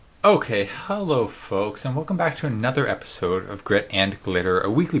Okay, hello folks, and welcome back to another episode of Grit and Glitter, a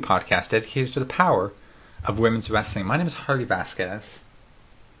weekly podcast dedicated to the power of women's wrestling. My name is Harley Vasquez.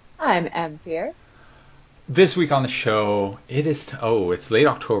 I'm Empire. This week on the show, it's late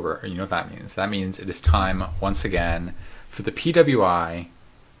October. You know what that means? That means it is time once again for the PWI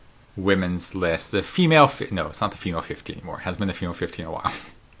women's list. No, it's not the female 50 anymore. It has been the female 50 in a while.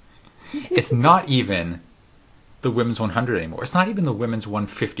 It's not even the women's 100 anymore. It's not even the women's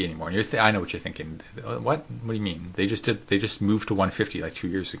 150 anymore. And I know what you're thinking. What do you mean? They just moved to 150 like 2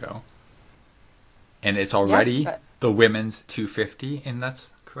 years ago, and it's Yeah, already but the women's 250, and that's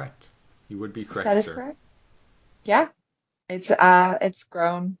correct. You would be correct, that is sir. correct. Yeah, it's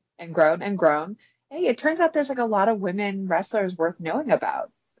grown and grown and grown. Hey, it turns out there's like a lot of women wrestlers worth knowing about.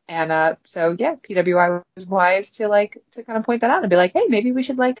 And so yeah, PWI was wise to kind of point that out and be like, hey, maybe we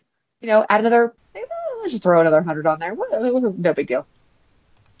should add another let's just throw another 100 on there. No big deal.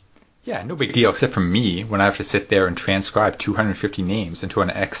 Yeah, no big deal, except for me when I have to sit there and transcribe 250 names into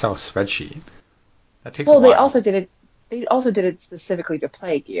an Excel spreadsheet. That takes a Well, while. they also did it specifically to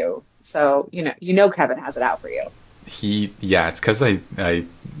plague you. So, you know Kevin has it out for you. Yeah, it's because I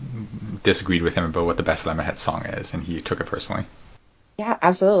disagreed with him about what the best Lemonhead song is, and he took it personally. Yeah,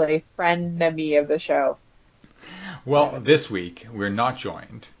 absolutely. Frenemy of the show. Well, this week we're not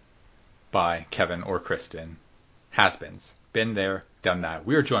joined by Kevin or Kristen. Has-beens. Been there, done that.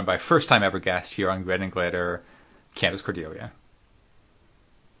 We are joined by first time ever guest here on Grit and Glitter, Candace Cordelia.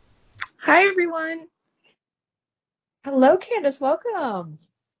 Hi, everyone. Hello, Candace. Welcome.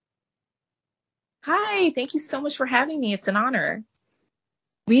 Hi, thank you so much for having me. It's an honor.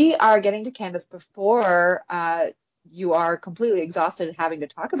 We are getting to Candace before you are completely exhausted and having to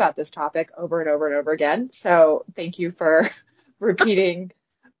talk about this topic over and over and over again. So thank you for repeating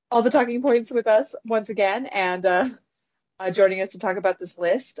all the talking points with us once again and joining us to talk about this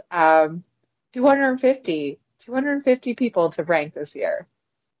list. 250 people to rank this year.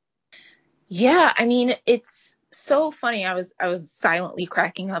 Yeah, I mean, it's so funny. I was silently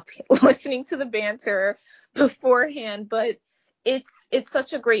cracking up listening to the banter beforehand, but it's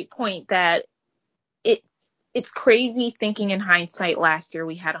such a great point that it it's crazy thinking in hindsight. Last year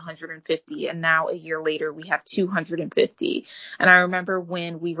we had 150 and now a year later we have 250. And I remember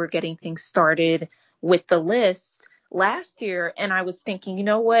when we were getting things started with the list last year, and I was thinking, you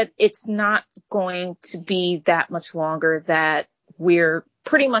know what, it's not going to be that much longer that we're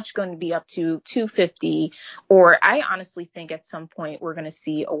pretty much going to be up to 250, or I honestly think at some point we're going to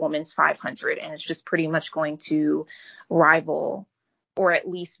see a women's 500, and it's just pretty much going to rival or at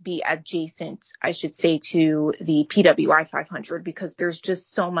least be adjacent, I should say, to the PWI 500, because there's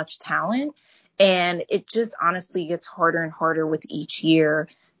just so much talent. And it just honestly gets harder and harder with each year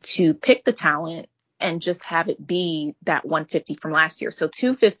to pick the talent and just have it be that 150 from last year. So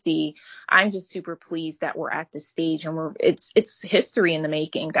 250, I'm just super pleased that we're at this stage, and it's history in the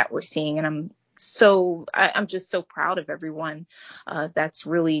making that we're seeing. And I'm just so proud of everyone that's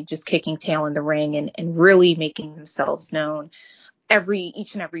really just kicking tail in the ring and really making themselves known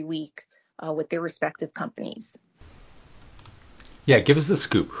each and every week with their respective companies. Yeah, give us the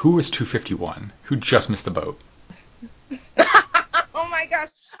scoop. Who was 251? Who just missed the boat? Oh my gosh,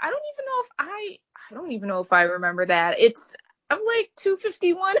 I don't even know if I remember that. I'm like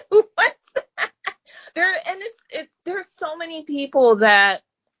 251. Who was that? There's so many people that,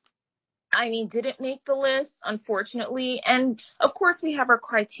 I mean, didn't make the list, unfortunately. And of course, we have our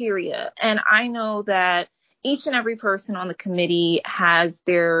criteria. And I know that each and every person on the committee has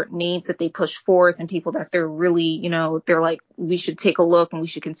their names that they push forth and people that they're really, they're like, we should take a look and we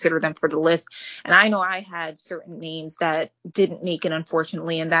should consider them for the list. And I know I had certain names that didn't make it,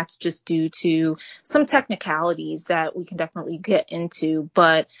 unfortunately. And that's just due to some technicalities that we can definitely get into.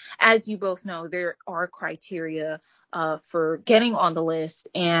 But as you both know, there are criteria for getting on the list,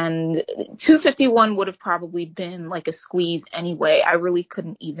 and 251 would have probably been like a squeeze anyway. I really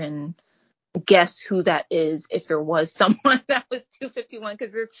couldn't even guess who that is if there was someone that was 251,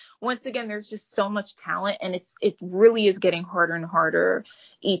 because there's just so much talent, and it really is getting harder and harder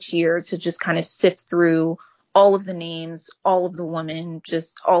each year to just kind of sift through all of the names, all of the women,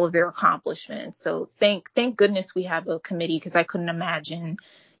 just all of their accomplishments. So thank goodness we have a committee, because I couldn't imagine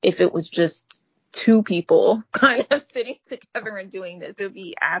if it was just two people kind of sitting together and doing this. It would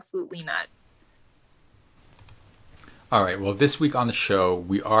be absolutely nuts. All right, well, this week on the show,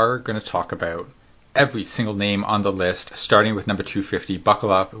 we are going to talk about every single name on the list, starting with number 250. Buckle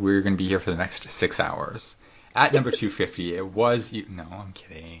up. We're going to be here for the next 6 hours. At number 250, it was... No, I'm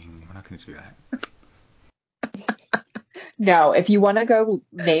kidding. We're not going to do that. No, if you want to go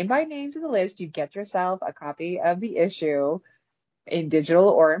name by name to the list, you get yourself a copy of the issue. in digital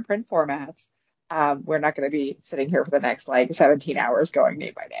or in print formats. We're not going to be sitting here for the next like 17 hours going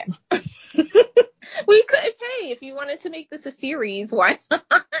name by name. We could pay if you wanted to make this a series. Why not?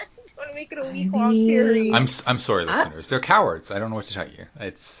 You want to make it a week-long series? I'm sorry, listeners. They're cowards. I don't know what to tell you.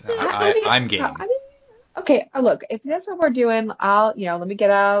 I'm game. Okay, look, if that's what we're doing, let me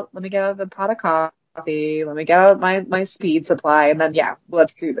get out the pot of coffee, let me get out my speed supply, and then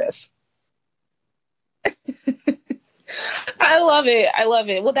let's do this. I love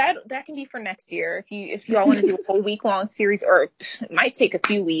it. Well, that can be for next year. If you all want to do a whole week-long series, or it might take a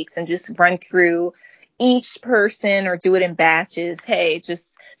few weeks, and just run through each person or do it in batches. Hey,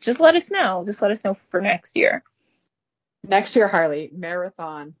 just let us know. Just let us know for next year. Next year, Harley,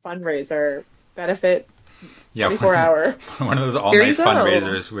 marathon fundraiser benefit. 24-hour. One of those all-night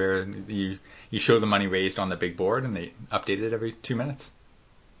fundraisers where you show the money raised on the big board and they update it every 2 minutes.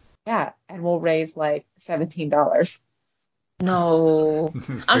 Yeah, and we'll raise like $17. No,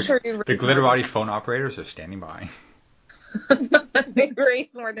 I'm sure the Glitterati phone operators are standing by. They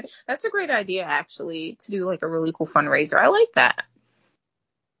raise more than. That's a great idea, actually, to do like a really cool fundraiser. I like that.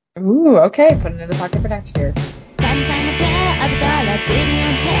 Ooh, okay, put it in the pocket for next year.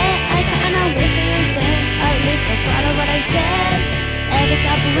 Every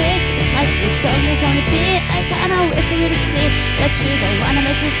couple weeks, it's like the song is on repeat. I kinda wish for you to see that you don't wanna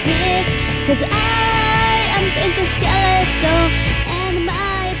miss me speak. 'Cause I am pink as skeleton and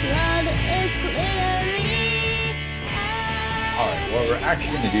my blood is glittery. Alright, what we're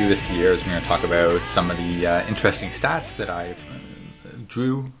actually going to do this year is we're going to talk about some of the interesting stats that I've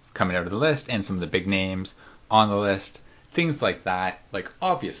drew coming out of the list and some of the big names on the list. Things like that. Like,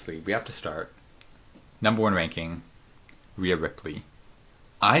 obviously, we have to start. Number 1 ranking, Rhea Ripley.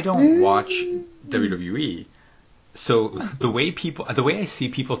 I don't watch WWE, so the way I see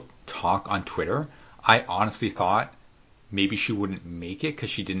people talk on Twitter, I honestly thought maybe she wouldn't make it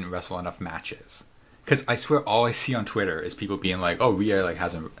because she didn't wrestle enough matches. Because I swear all I see on Twitter is people being like, "Oh, Rhea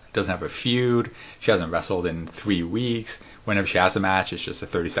doesn't have a feud. She hasn't wrestled in 3 weeks. Whenever she has a match, it's just a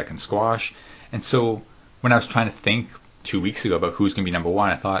 30-second squash." And so when I was trying to think 2 weeks ago about who's going to be number 1,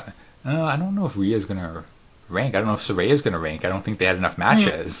 I thought, I don't know if Rhea's going to rank. I don't know if Saraya's going to rank. I don't think they had enough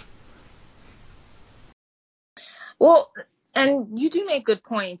matches. Well, and you do make good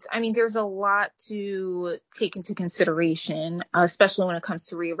points. I mean, there's a lot to take into consideration, especially when it comes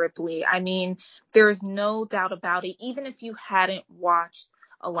to Rhea Ripley. I mean, there's no doubt about it. Even if you hadn't watched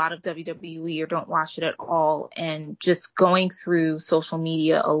a lot of WWE or don't watch it at all, and just going through social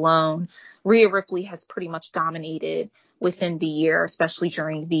media alone, Rhea Ripley has pretty much dominated within the year, especially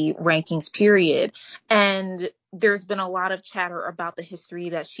during the rankings period. And there's been a lot of chatter about the history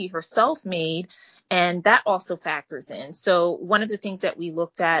that she herself made, and that also factors in. So one of the things that we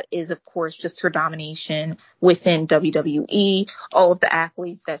looked at is, of course, just her domination within WWE, all of the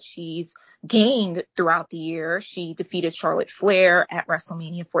accolades that she's gained throughout the year. She defeated Charlotte Flair at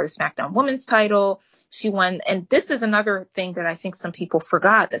WrestleMania for the SmackDown Women's title. She won, and this is another thing that I think some people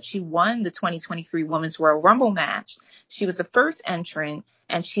forgot, that she won the 2023 Women's Royal Rumble match. She was the first entrant,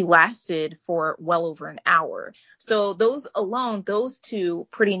 and she lasted for well over an hour. So those two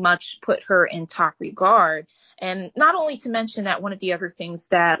pretty much put her in top regard. And not only to mention that one of the other things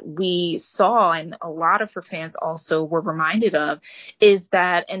that we saw, and a lot of her fans also were reminded of, is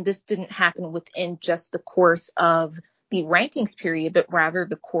that, and this didn't happen within just the course of the rankings period, but rather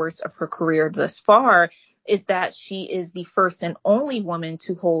the course of her career thus far, is that she is the first and only woman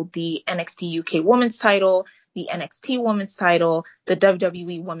to hold the NXT UK Women's title, the NXT Women's title, the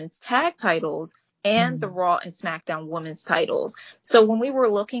WWE Women's Tag titles, and the Raw and SmackDown Women's titles. So when we were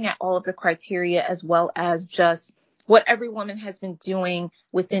looking at all of the criteria, as well as just what every woman has been doing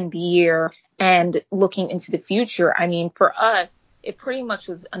within the year and looking into the future, I mean, for us, it pretty much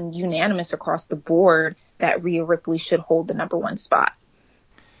was unanimous across the board that Rhea Ripley should hold the number 1 spot.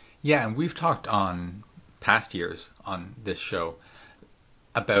 Yeah, and we've talked on past years on this show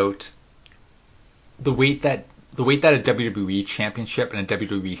about the weight that a WWE championship and a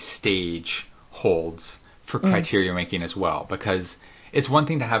WWE stage holds for criteria ranking as well, because it's one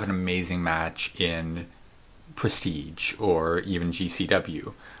thing to have an amazing match in Prestige or even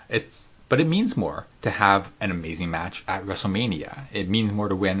GCW. But it means more to have an amazing match at WrestleMania. It means more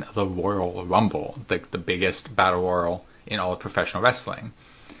to win the Royal Rumble, like the biggest battle royal in all of professional wrestling.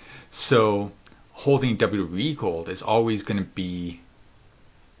 So holding WWE gold is always going to be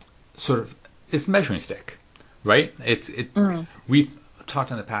sort of, it's the measuring stick, right? We've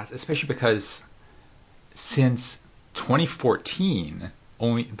talked in the past, especially because since 2014,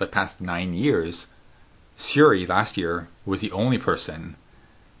 only the past 9 years, Syuri last year was the only person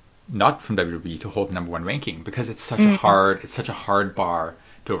not from WWE to hold the number one ranking, because it's such a hard bar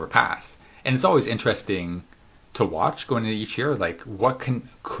to overpass. And it's always interesting to watch going into each year, like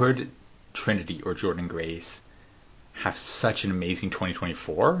could Trinity or Jordynne Grace have such an amazing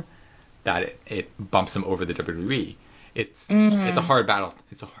 2024 that it bumps them over the WWE. It's a hard battle.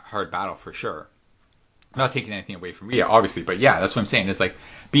 It's a hard battle for sure. I'm not taking anything away from Rhea, obviously, but yeah, that's what I'm saying. Is like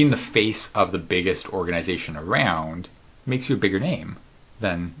being the face of the biggest organization around makes you a bigger name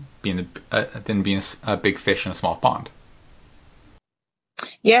than being a big fish in a small pond.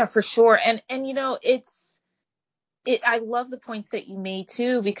 Yeah, for sure. And you know, I love the points that you made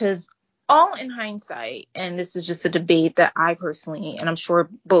too, because all in hindsight, and this is just a debate that I personally, and I'm sure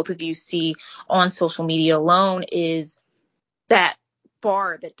both of you see on social media alone, is that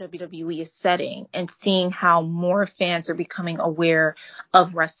bar that WWE is setting, and seeing how more fans are becoming aware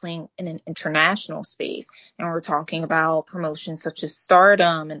of wrestling in an international space. And we're talking about promotions such as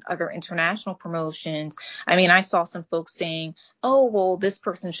Stardom and other international promotions. I mean, I saw some folks saying, oh, well, this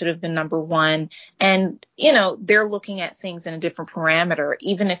person should have been number one. And, you know, they're looking at things in a different parameter,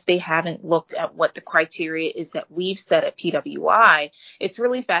 even if they haven't looked at what the criteria is that we've set at PWI. It's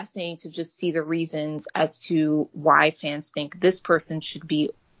really fascinating to just see the reasons as to why fans think this person should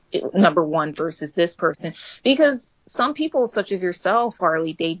be number one versus this person, because some people, such as yourself,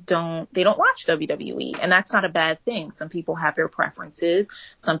 Harley, they don't watch WWE, and that's not a bad thing. Some people have their preferences.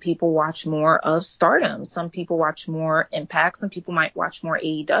 Some people watch more of Stardom. Some people watch more Impact. Some people might watch more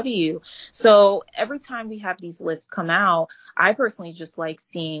AEW. So every time we have these lists come out, I personally just like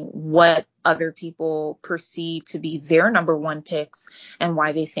seeing what other people perceive to be their number one picks and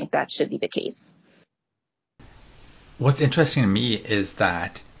why they think that should be the case. What's interesting to me is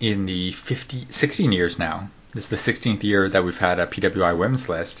that in the 16 years now, this is the 16th year that we've had a PWI women's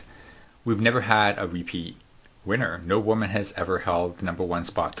list, we've never had a repeat winner. No woman has ever held the number one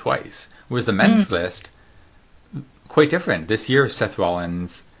spot twice. Whereas the men's list, quite different. This year, Seth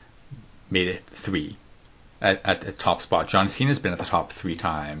Rollins made it 3 at the top spot. John Cena's been at the top 3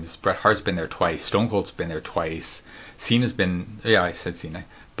 times. Bret Hart's been there twice. Stone Cold's been there twice. Cena's been, yeah, I said Cena.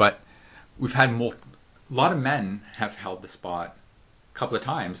 But we've had a lot of men have held the spot a couple of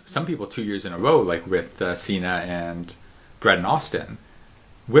times. Some people 2 years in a row, like with Cena and Bret and Austin.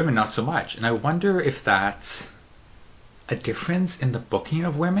 Women, not so much. And I wonder if that's a difference in the booking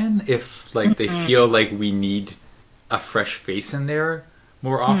of women. If like they feel like we need a fresh face in there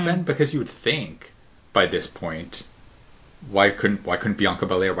more often, because you would think by this point, why couldn't Bianca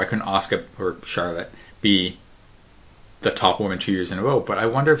Belair, why couldn't Asuka or Charlotte be the top woman 2 years in a row? But I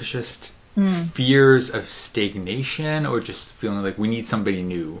wonder if it's just fears of stagnation, or just feeling like we need somebody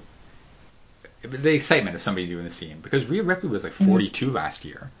new. The excitement of somebody new in the scene, because Rhea Ripley was like 42 last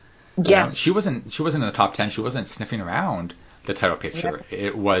year. Yes. You know, she wasn't in the top 10. She wasn't sniffing around the title picture. Yep.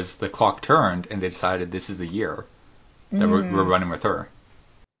 It was the clock turned, and they decided this is the year that we're running with her.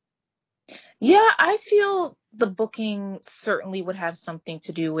 Yeah, I feel the booking certainly would have something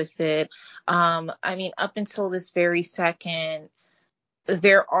to do with it. I mean, up until this very second,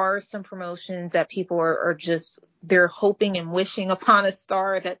 there are some promotions that people are just, they're hoping and wishing upon a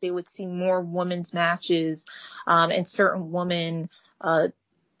star that they would see more women's matches, and certain women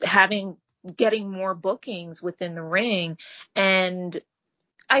getting more bookings within the ring. And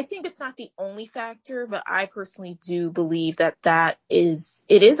I think it's not the only factor, but I personally do believe that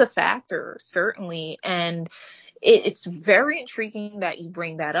it is a factor, certainly. And it's very intriguing that you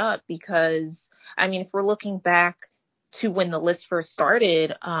bring that up, because, I mean, if we're looking back to when the list first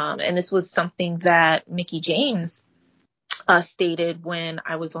started, and this was something that Mickie James stated when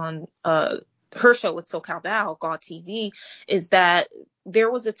I was on her show with SoCal Val, GAW TV, is that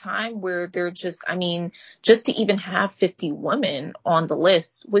there was a time where just to even have 50 women on the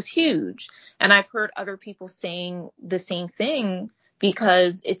list was huge. And I've heard other people saying the same thing,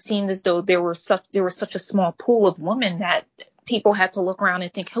 because it seemed as though there was such a small pool of women that people had to look around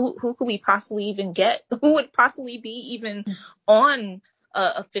and think, who could we possibly even get? Who would possibly be even on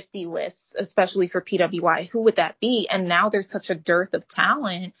a 50 list, especially for PWI? Who would that be? And now there's such a dearth of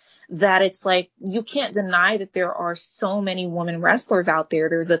talent that it's like, you can't deny that there are so many women wrestlers out there.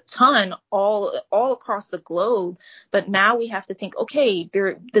 There's a ton all across the globe. But now we have to think, okay,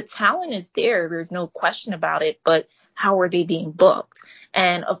 the talent is there. There's no question about it. But how are they being booked?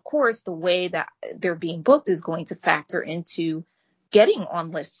 And of course, the way that they're being booked is going to factor into getting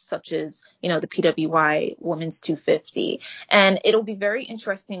on lists such as, the PWI Women's 250. And it'll be very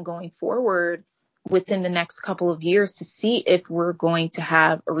interesting going forward within the next couple of years to see if we're going to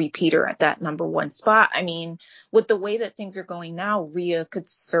have a repeater at that number one spot. I mean, with the way that things are going now, Rhea could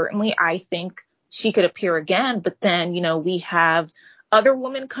certainly, I think she could appear again, but then, we have other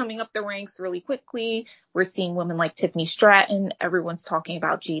women coming up the ranks really quickly. We're seeing women like Tiffany Stratton. Everyone's talking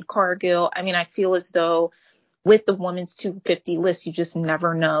about Jade Cargill. I mean, I feel as though with the women's 250 list, you just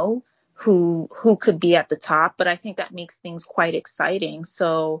never know who could be at the top. But I think that makes things quite exciting.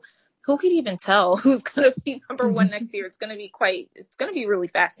 So who could even tell who's going to be number one next year? It's going to be really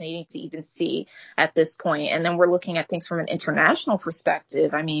fascinating to even see at this point. And then we're looking at things from an international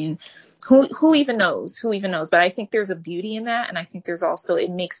perspective. I mean, who even knows? Who even knows? But I think there's a beauty in that. And I think there's also,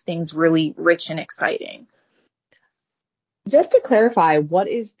 it makes things really rich and exciting. Just to clarify, what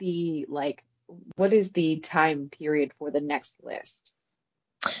is the time period for the next list?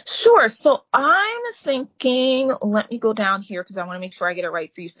 Sure. So I'm thinking, let me go down here because I want to make sure I get it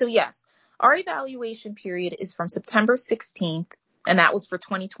right for you. So yes, our evaluation period is from September 16th, and that was for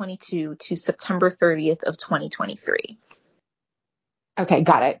 2022, to September 30th of 2023. Okay,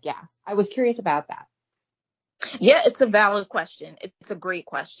 got it. Yeah. I was curious about that. Yeah, it's a valid question. It's a great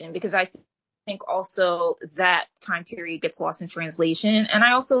question because I think also that time period gets lost in translation. And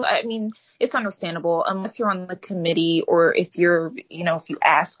I mean, it's understandable unless you're on the committee or if you're, if you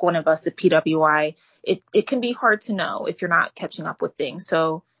ask one of us at PWI, it can be hard to know if you're not catching up with things.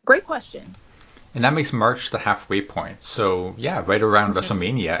 So great question. And that makes March the halfway point. So yeah, right around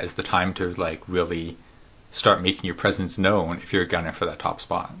WrestleMania is the time to like really start making your presence known if you're gunning for that top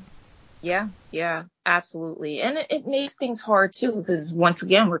spot. Yeah, absolutely. And it makes things hard too, because once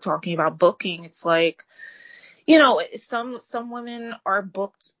again, we're talking about booking. It's like, some women are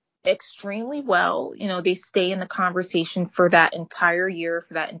booked extremely well. They stay in the conversation for that entire year,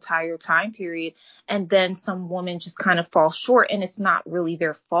 for that entire time period. And then some women just kind of fall short, and it's not really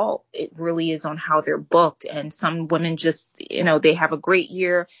their fault. It really is on how they're booked. And some women just, they have a great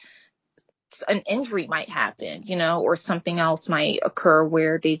year. An injury might happen, or something else might occur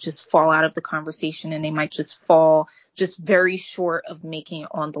where they just fall out of the conversation and they might just fall just very short of making it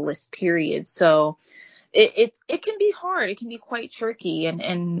on the list, period. So it can be hard. It can be quite tricky.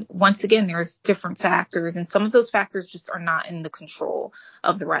 And once again, there's different factors, and some of those factors just are not in the control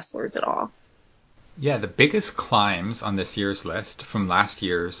of the wrestlers at all. Yeah, the biggest climbs on this year's list from last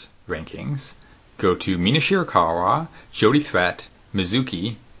year's rankings go to Mina Shirakawa, Jody Threat,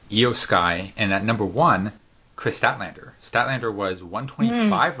 Mizuki, Io Sky, and at number 1, Chris Statlander. Statlander was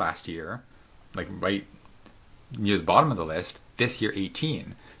 125 last year, like right near the bottom of the list. This year,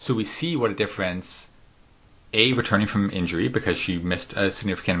 18. So we see what a difference, A, returning from injury because she missed a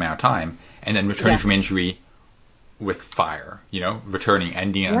significant amount of time, and then returning from injury with fire, returning,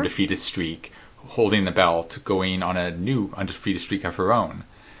 ending an undefeated streak, holding the belt, going on a new undefeated streak of her own.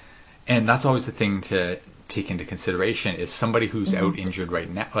 And that's always the thing to take into consideration is somebody who's out injured right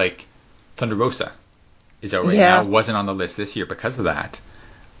now, like Thunder Rosa is out right now, wasn't on the list this year because of that.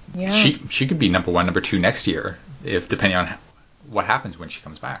 Yeah. She could be number 1, number 2 next year, if depending on what happens when she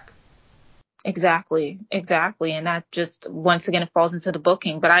comes back. Exactly. And that just, once again, it falls into the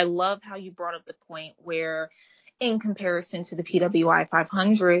booking. But I love how you brought up the point where in comparison to the PWI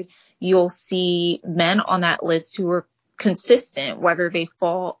 500, you'll see men on that list who are consistent, whether they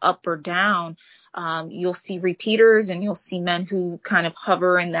fall up or down. You'll see repeaters and you'll see men who kind of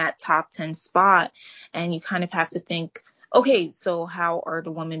hover in that top 10 spot. And you kind of have to think, okay, so how are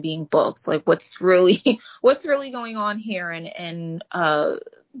the women being booked? Like what's really going on here? And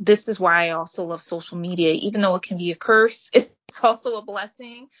this is why I also love social media. Even though it can be a curse, it's also a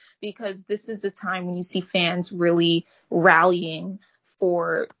blessing, because this is the time when you see fans really rallying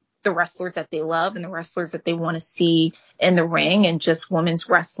for the wrestlers that they love and the wrestlers that they want to see in the ring and just women's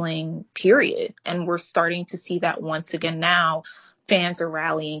wrestling, period. And we're starting to see that once again now. Fans are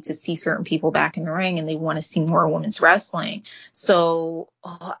rallying to see certain people back in the ring and they want to see more women's wrestling. So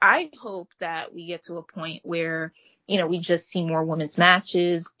I hope that we get to a point where, we just see more women's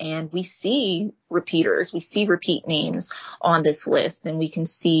matches and we see repeaters, we see repeat names on this list, and we can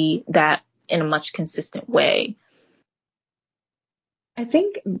see that in a much consistent way. I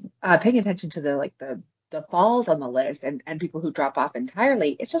think paying attention to the falls on the list and people who drop off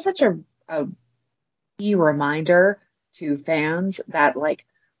entirely, it's just such a key reminder to fans that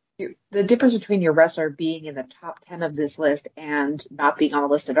the difference between your wrestler being in the top 10 of this list and not being on the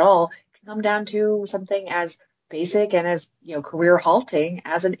list at all can come down to something as basic and as career halting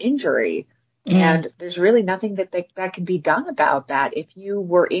as an injury. And there's really nothing that can be done about that. If you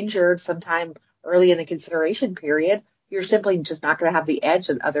were injured sometime early in the consideration period, you're simply just not going to have the edge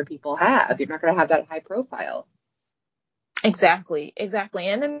that other people have. You're not going to have that high profile. Exactly.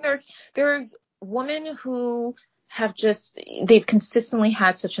 And then there's women who they've consistently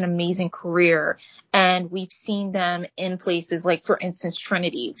had such an amazing career. And we've seen them in places like, for instance,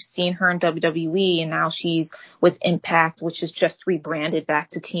 Trinity. We've seen her in WWE, and now she's with Impact, which is just rebranded back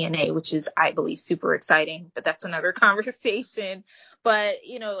to TNA, which is, I believe, super exciting. But that's another conversation. But,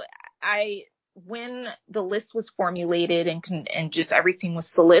 you know, when the list was formulated and just everything was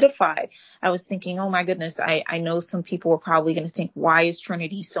solidified, I was thinking, oh my goodness, I know some people are probably going to think, why is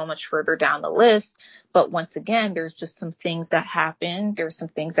Trinity so much further down the list? But once again, there's just some things that happen. There's some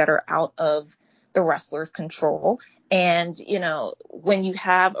things that are out of the wrestler's control. And, you know, when you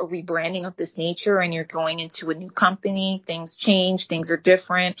have a rebranding of this nature and you're going into a new company, things change, things are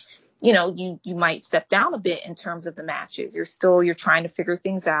different. You know, you might step down a bit in terms of the matches. You're trying to figure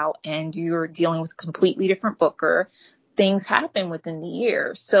things out, and you're dealing with a completely different booker. Things happen within the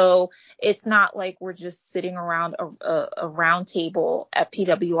year. So it's not like we're just sitting around a round table at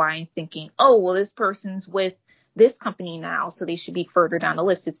PWI and thinking, oh, well, this person's with this company now, so they should be further down the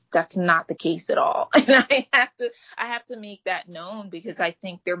list. That's not the case at all. And I have to make that known, because I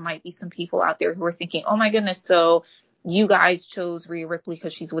think there might be some people out there who are thinking, oh my goodness, so you guys chose Rhea Ripley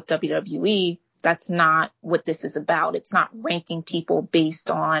because she's with WWE. That's not what this is about. It's not ranking people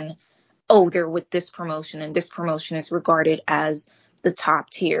based on, oh, they're with this promotion and this promotion is regarded as the top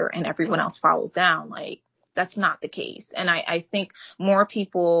tier and everyone else follows down. Like, that's not the case. And I think more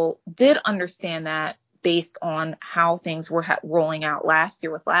people did understand that based on how things were rolling out last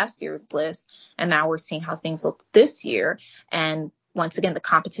year with last year's list. And now we're seeing how things look this year. And once again, the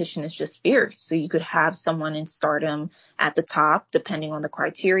competition is just fierce. So you could have someone in Stardom at the top, depending on the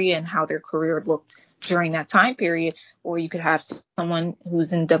criteria and how their career looked during that time period, or you could have someone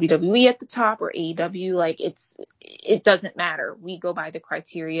who's in WWE at the top or AEW. Like, it doesn't matter. We go by the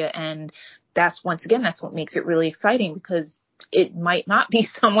criteria, and that's what makes it really exciting, because it might not be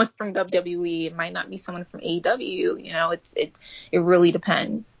someone from WWE, it might not be someone from AEW. You know, it really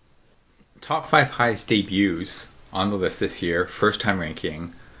depends. Top 5 highest debuts on the list this year, first time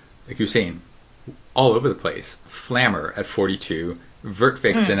ranking, like you're saying, all over the place. Flammer at 42, Vert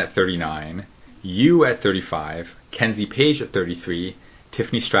Vixen at 39, You at 35, Kenzie Page at 33,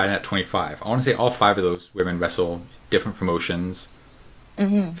 Tiffany Stratton at 25. I want to say all 5 of those women wrestle different promotions,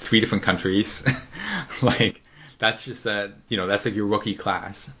 3 different countries. Like, that's just that's like your rookie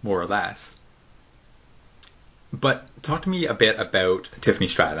class, more or less. But talk to me a bit about Tiffany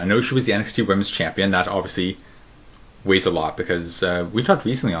Stratton. I know she was the NXT Women's Champion. That obviously weighs a lot, because we talked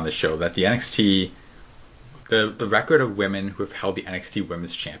recently on the show that the NXT, the record of women who have held the NXT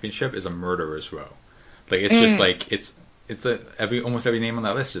Women's Championship is a murderer's row. Like, it's just like it's almost every name on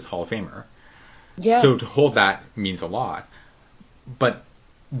that list is Hall of Famer. Yeah. So to hold that means a lot. But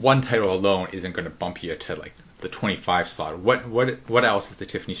one title alone isn't going to bump you to like the 25 slot. What else is the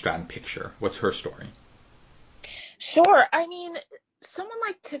Tiffany Stratton picture? What's her story? Sure. I mean, someone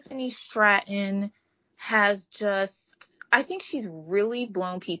like Tiffany Stratton has I think she's really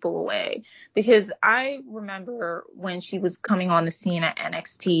blown people away, because I remember when she was coming on the scene at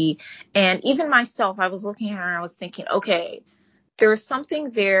NXT, and even myself, I was looking at her and I was thinking, okay, there's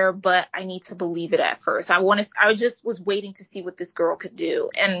something there, but I need to believe it at first. I just was waiting to see what this girl could do.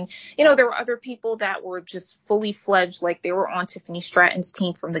 And, you know, there were other people that were just fully fledged, like they were on Tiffany Stratton's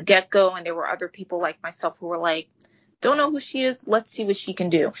team from the get-go. And there were other people like myself who were like, don't know who she is. Let's see what she can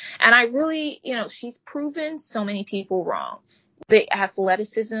do. And I really, she's proven so many people wrong. The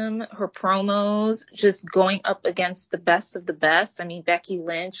athleticism, her promos, just going up against the best of the best. I mean, Becky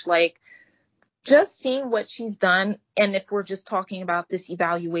Lynch, like, just seeing what she's done. And if we're just talking about this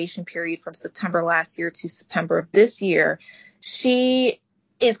evaluation period from September last year to September of this year, she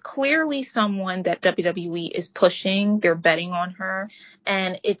is clearly someone that WWE is pushing. They're betting on her,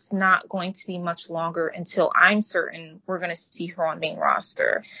 and it's not going to be much longer until I'm certain we're going to see her on main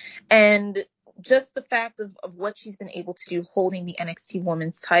roster. And just the fact of what she's been able to do holding the NXT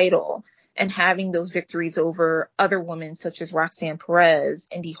Women's title and having those victories over other women such as Roxanne Perez,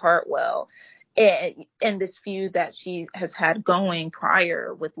 Indy Hartwell, and this feud that she has had going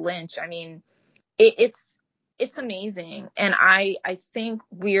prior with Lynch. I mean, it's amazing. And I think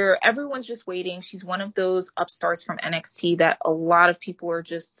everyone's just waiting. She's one of those upstarts from NXT that a lot of people are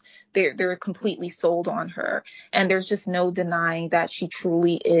just, they're completely sold on her. And there's just no denying that she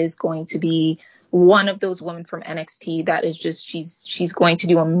truly is going to be one of those women from NXT that is just, she's going to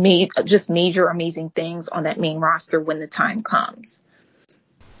do just major amazing things on that main roster when the time comes.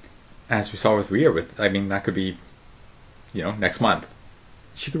 As we saw with Rhea, that could be, next month.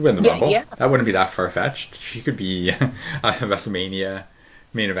 She could win the Rumble. Yeah. That wouldn't be that far-fetched. She could be a WrestleMania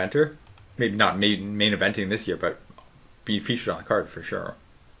main eventer. Maybe not main eventing this year, but be featured on the card for sure.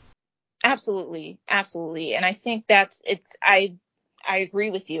 Absolutely. Absolutely. And I think I agree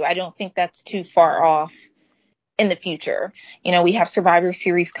with you. I don't think that's too far off in the future. We have Survivor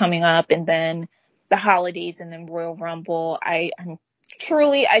Series coming up, and then the holidays, and then Royal Rumble. I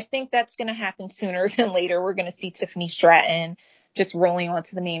think that's going to happen sooner than later. We're going to see Tiffany Stratton just rolling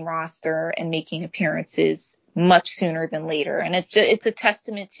onto the main roster and making appearances much sooner than later. And it's a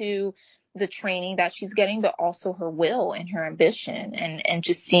testament to the training that she's getting, but also her will and her ambition, and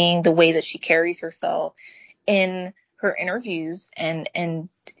just seeing the way that she carries herself in her interviews, and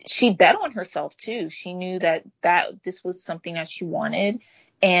she bet on herself too. She knew that this was something that she wanted,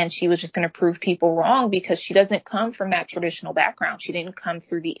 and she was just going to prove people wrong, because she doesn't come from that traditional background. She didn't come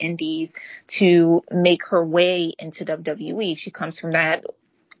through the indies to make her way into WWE. She comes from that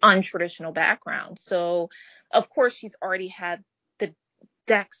untraditional background. So of course she's already had the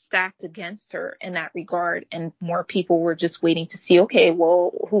deck stacked against her in that regard, and more people were just waiting to see, okay,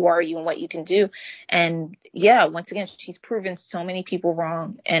 well, who are you and what you can do. And yeah, once again, she's proven so many people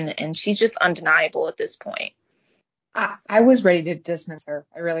wrong, and she's just undeniable at this point. I was ready to dismiss her.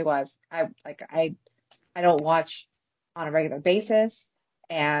 I really was. I don't watch on a regular basis,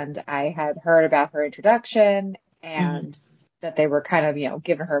 and I had heard about her introduction, and that they were kind of,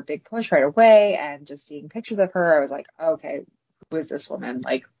 giving her a big push right away, and just seeing pictures of her, I was like, okay, who is this woman?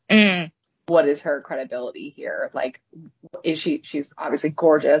 Like, what is her credibility here? Like, she's obviously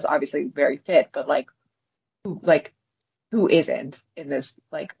gorgeous, obviously very fit, but who isn't in this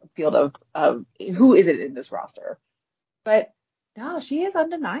field of who isn't in this roster? But no, she is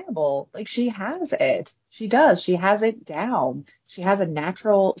undeniable. Like, she has it. She does. She has it down. She has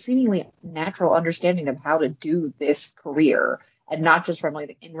a seemingly natural understanding of how to do this career, and not just from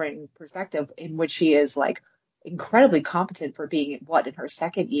the in-ring perspective, in which she is incredibly competent for being in her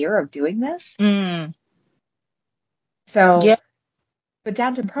second year of doing this. So, yeah. But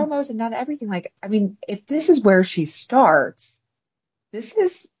down to promos and down to everything. If this is where she starts, this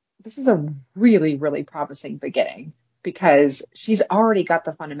is a really, really promising beginning, because she's already got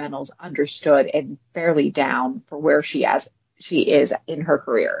the fundamentals understood and fairly down for where she is in her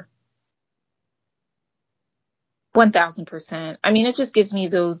career. 1000%. It just gives me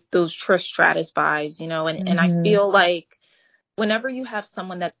those Trish Stratus vibes, and I feel like whenever you have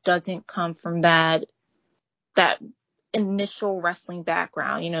someone that doesn't come from that initial wrestling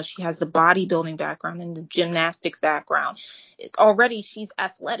background, she has the bodybuilding background and the gymnastics background. Already she's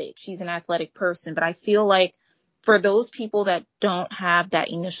athletic. She's an athletic person, but I feel like for those people that don't have that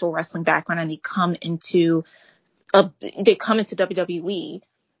initial wrestling background, and they come into WWE,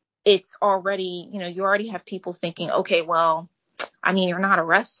 it's already, you already have people thinking, okay, well, you're not a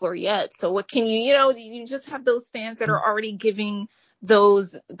wrestler yet, so what can you just have those fans that are already giving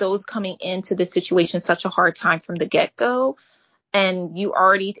those coming into this situation such a hard time from the get-go. And you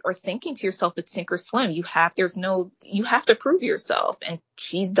already are thinking to yourself, it's sink or swim. You have to prove yourself, and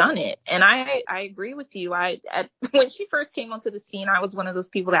she's done it. And I agree with you. When she first came onto the scene, I was one of those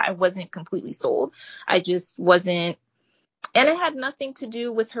people that I wasn't completely sold. I just wasn't. And it had nothing to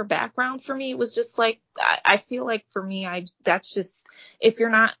do with her background for me. It was just I feel like for me, that's just, if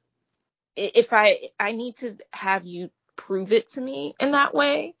I need to have you prove it to me in that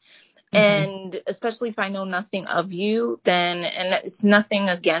way. And especially if I know nothing of you, and it's nothing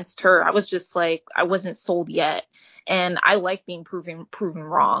against her. I was just I wasn't sold yet. And I like being proven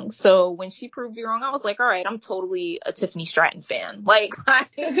wrong. So when she proved me wrong, I was like, all right, I'm totally a Tiffany Stratton fan. I'm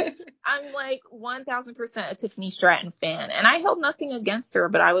 1000% a Tiffany Stratton fan. And I held nothing against her,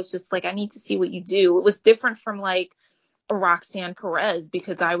 but I was just I need to see what you do. It was different from a Roxanne Perez,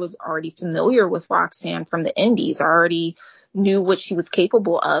 because I was already familiar with Roxanne from the indies. I already knew what she was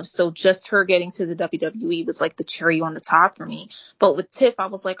capable of. So just her getting to the WWE was the cherry on the top for me. But with Tiff, I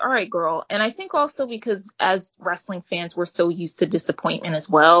was all right, girl. And I think also because as wrestling fans, we're so used to disappointment as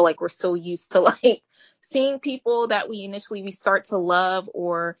well. We're so used to seeing people that we start to love,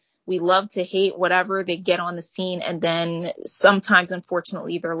 or we love to hate, whatever, they get on the scene, and then sometimes,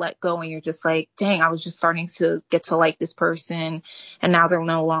 unfortunately, they're let go, and you're just dang, I was just starting to get to like this person, and now they're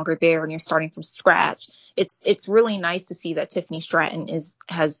no longer there, and you're starting from scratch. It's really nice to see that Tiffany Stratton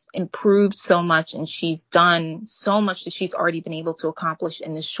has improved so much, and she's done so much that she's already been able to accomplish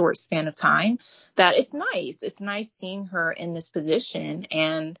in this short span of time, that it's nice. It's nice seeing her in this position,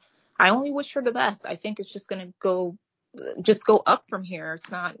 and I only wish her the best. I think it's just going to go up from here.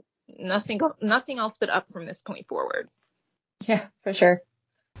 It's not nothing else but up from this point forward. Yeah, for sure.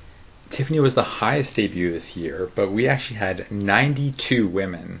 Tiffany was the highest debut this year, but we actually had 92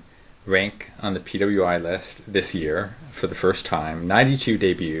 women rank on the PWI list this year for the first time. 92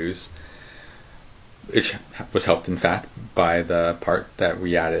 debuts. which was helped, in fact, by the part that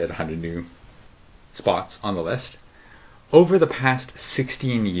we added 100 new spots on the list. Over the past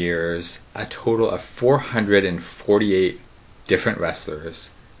 16 years, a total of 448 different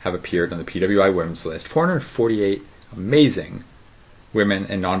wrestlers have appeared on the PWI women's list. 448 amazing women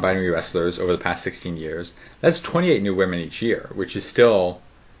and non-binary wrestlers over the past 16 years. That's 28 new women each year, which is still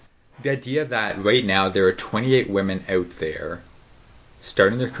the idea that right now there are 28 women out there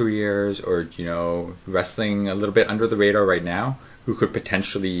starting their careers or, wrestling a little bit under the radar right now who could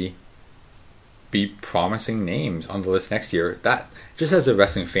potentially be promising names on the list next year. That, just as a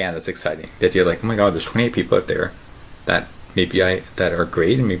wrestling fan, that's exciting. The idea like, oh my god, there's 28 people out there that that are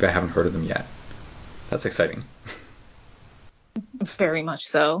great and maybe I haven't heard of them yet. That's exciting. Very much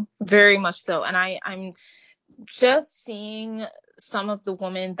so. Very much so. And I'm just seeing some of the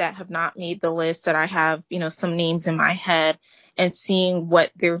women that have not made the list that I have, some names in my head and seeing what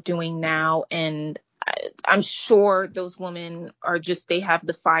they're doing now. And I'm sure those women are they have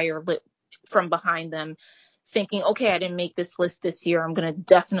the fire lit from behind them thinking, okay, I didn't make this list this year. I'm going to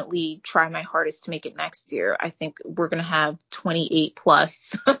definitely try my hardest to make it next year. I think we're going to have 28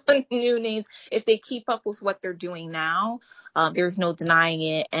 plus new names. If they keep up with what they're doing now, there's no denying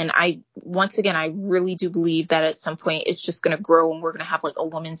it. And I really do believe that at some point it's just going to grow and we're going to have like a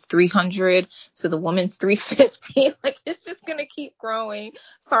women's 300. So the women's 350, like it's just going to keep growing.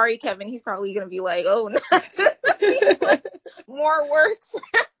 Sorry, Kevin. He's probably going to be like, oh, not just it's like more work for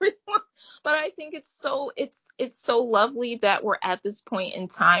everyone. But I think it's so lovely that we're at this point in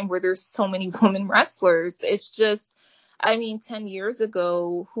time where there's so many women wrestlers. It's just, 10 years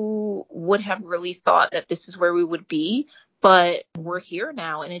ago, who would have really thought that this is where we would be? But we're here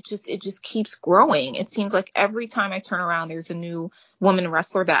now, and it just keeps growing. It seems like every time I turn around, there's a new woman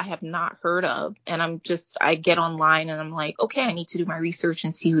wrestler that I have not heard of. And I get online and I'm like, okay, I need to do my research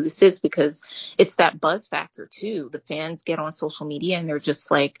and see who this is, because it's that buzz factor too. The fans get on social media and they're just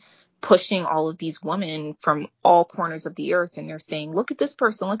like pushing all of these women from all corners of the earth, and they're saying, look at this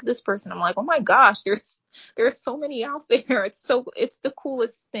person, look at this person. I'm like, oh my gosh, there's so many out there. It's the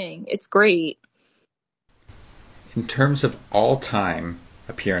coolest thing. It's great. In terms of all-time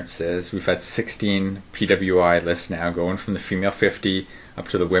appearances, we've had 16 PWI lists now, going from the female 50 up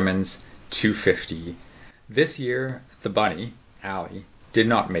to the women's 250. This year, the bunny, Allie, did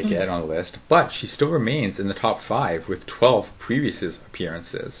not make it on the list, but she still remains in the top 5 with 12 previous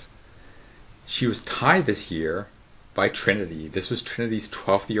appearances. She was tied this year by Trinity. This was Trinity's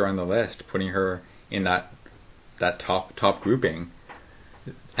 12th year on the list, putting her in that top grouping.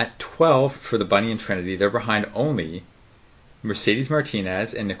 At 12 for the Bunny and Trinity, they're behind only Mercedes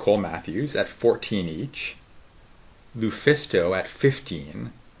Martinez and Nicole Matthews at 14 each, Lufisto at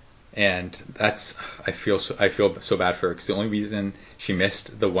 15, and that's I feel so bad for her, because the only reason she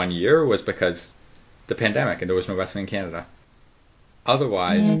missed the 1 year was because the pandemic and there was no wrestling in Canada.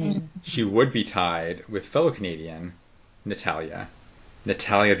 Otherwise, she would be tied with fellow Canadian Natalya.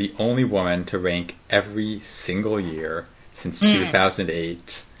 Natalya, the only woman to rank every single year since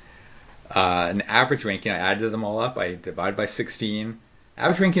 2008. An average ranking, I added them all up, I divided by 16.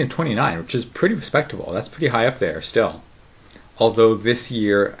 Average ranking of 29, which is pretty respectable. That's pretty high up there still. Although this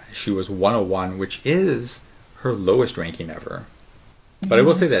year she was 101, which is her lowest ranking ever. But I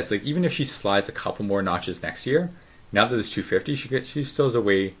will say this, like, even if she slides a couple more notches next year, now that there's 250, she still has a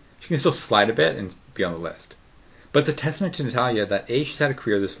way, she can still slide a bit and be on the list. But it's a testament to Natalya that A, she's had a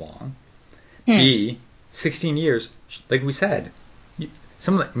career this long, B, 16 years, like we said.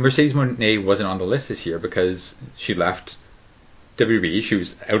 Mercedes Moné wasn't on the list this year because she left WWE. She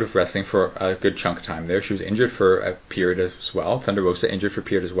was out of wrestling for a good chunk of time there. She was injured for a period as well. Thunder Rosa injured for a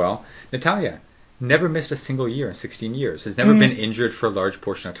period as well. Natalya never missed a single year in 16 years. Has never been injured for a large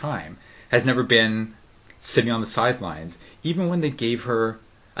portion of time. Has never been sitting on the sidelines. Even when they gave her,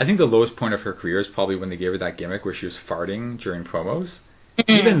 I think the lowest point of her career is probably when they gave her that gimmick where she was farting during promos.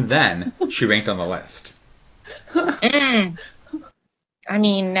 Even then, she ranked on the list.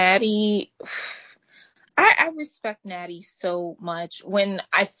 Natty, I respect Natty so much. When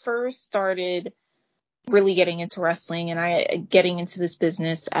I first started really getting into wrestling and getting into this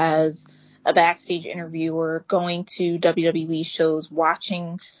business as a backstage interviewer, going to WWE shows,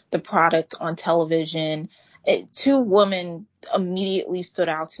 watching the product on television, two women immediately stood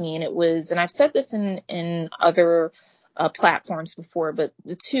out to me. And I've said this in other platforms before, but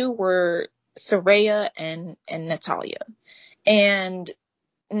the two were Saraya and Natalya. And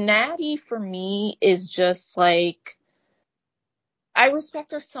Natty for me is just like, I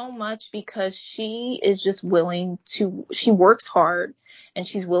respect her so much because she is just she works hard and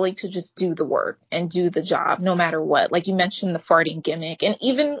she's willing to just do the work and do the job no matter what. Like you mentioned the farting gimmick. And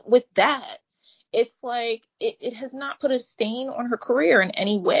even with that, it's like it has not put a stain on her career in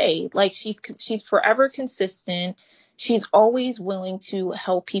any way. Like she's forever consistent. She's always willing to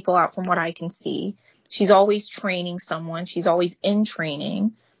help people out from what I can see. She's always training someone. She's always in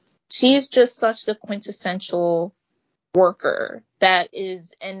training. She's just such the quintessential worker that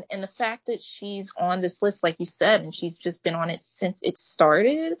is, and the fact that she's on this list, like you said, and she's just been on it since it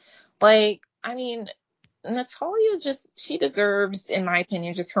started. Like, I mean, Natalya she deserves, in my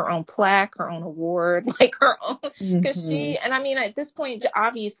opinion, just her own plaque, her own award, like her own, because and I mean, at this point,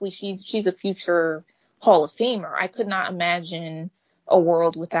 obviously she's a future Hall of Famer. I could not imagine a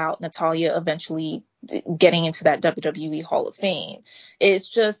world without Natalya eventually getting into that WWE Hall of Fame. It's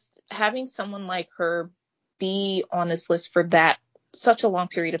just having someone like her be on this list for that such a long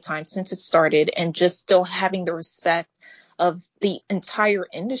period of time since it started, and just still having the respect of the entire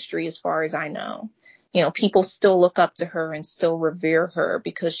industry, as far as I know. You know, people still look up to her and still revere her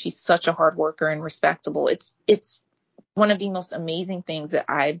because she's such a hard worker and respectable. It's one of the most amazing things that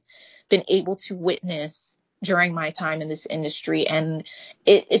I've been able to witness during my time in this industry. And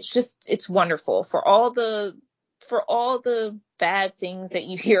it's wonderful for all the bad things that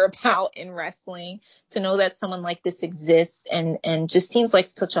you hear about in wrestling, to know that someone like this exists and just seems like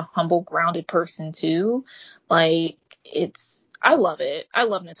such a humble, grounded person too. Like, I love it. I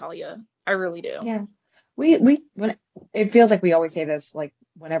love Natalya. I really do. Yeah. When it feels like we always say this, like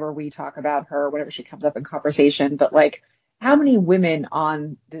whenever we talk about her, whenever she comes up in conversation, but like, how many women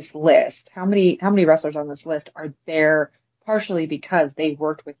on this list, how many wrestlers on this list are there partially because they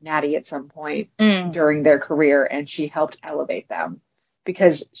worked with Natty at some point during their career and she helped elevate them,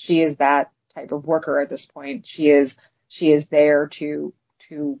 because she is that type of worker at this point. She is there to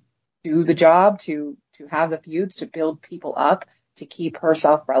do the job, to have the feuds, to build people up, to keep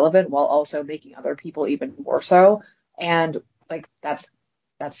herself relevant while also making other people even more so. And like, that's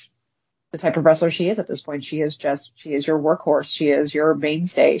the type of wrestler she is at this point. She is your workhorse. She is your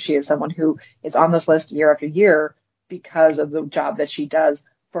mainstay. She is someone who is on this list year after year because of the job that she does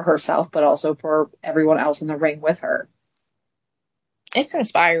for herself, but also for everyone else in the ring with her. It's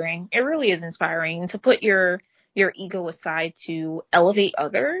inspiring. It really is inspiring to put your ego aside to elevate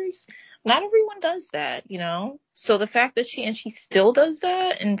others. Not everyone does that, you know? So the fact that she still does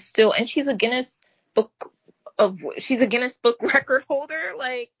that, and she's a Guinness book record holder.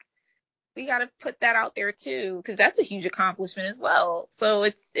 Like, we got to put that out there too, because that's a huge accomplishment as well. So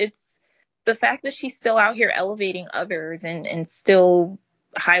it's the fact that she's still out here elevating others and still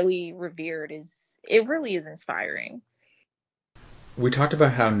highly revered it really is inspiring. We talked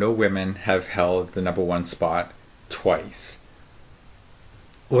about how no women have held the number one spot twice.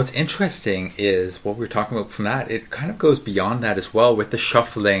 What's interesting is what we were talking about from that. It kind of goes beyond that as well, with the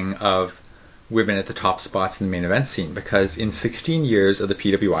shuffling of women at the top spots in the main event scene, because in 16 years of the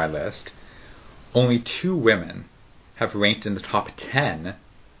PWI list, only 2 women have ranked in the top 10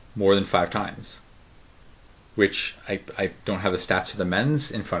 more than 5 times. Which I don't have the stats for the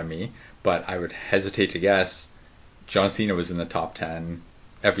men's in front of me, but I would hesitate to guess John Cena was in the top 10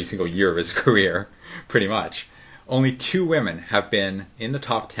 every single year of his career, pretty much. Only 2 women have been in the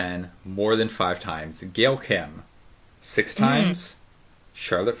top 10 more than 5 times. Gail Kim, 6 times.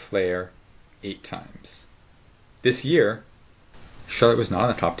 Charlotte Flair, 8 times. This year, Charlotte was not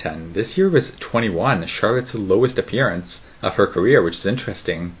in the top 10. This year was 21. Charlotte's lowest appearance of her career, which is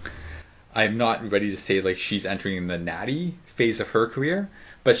interesting. I'm not ready to say like she's entering the Natty phase of her career,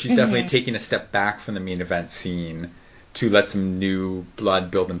 but she's definitely taking a step back from the main event scene to let some new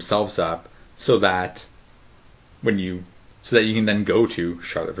blood build themselves up, so that you can then go to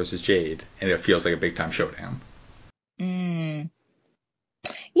Charlotte versus Jade and it feels like a big time showdown.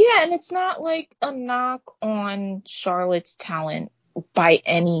 Yeah, and it's not like a knock on Charlotte's talent by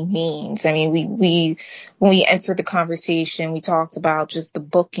any means. I mean, we when we entered the conversation, we talked about just the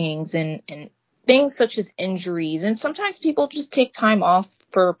bookings and things such as injuries, and sometimes people just take time off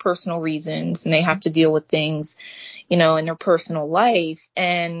for personal reasons and they have to deal with things, you know, in their personal life.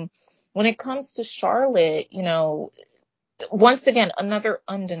 And when it comes to Charlotte, you know, once again, another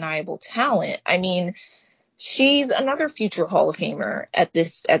undeniable talent. I mean, she's another future Hall of Famer at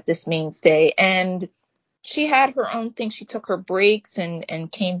this mainstay, and she had her own thing. She took her breaks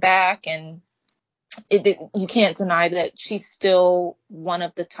and came back, and you can't deny that she's still one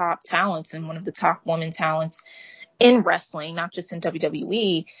of the top talents and one of the top women talents in wrestling, not just in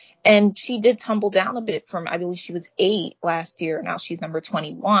WWE. And she did tumble down a bit from, I believe she was 8 last year. Now she's number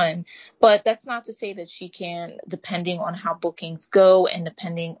 21. But that's not to say that she can, depending on how bookings go and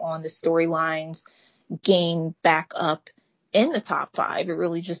depending on the storylines, gain back up in the top 5. It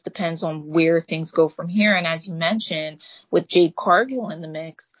really just depends on where things go from here. And as you mentioned, with Jade Cargill in the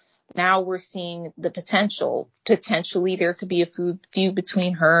mix, now we're seeing the potential. Potentially there could be a feud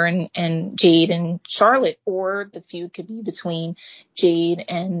between her and Jade and Charlotte, or the feud could be between Jade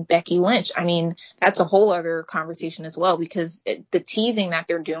and Becky Lynch. I mean, that's a whole other conversation as well, because the teasing that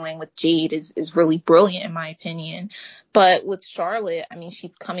they're doing with Jade is really brilliant in my opinion. But with Charlotte, I mean,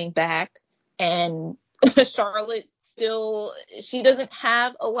 she's coming back, and Charlotte still, she doesn't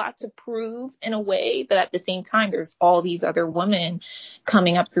have a lot to prove in a way, but at the same time, there's all these other women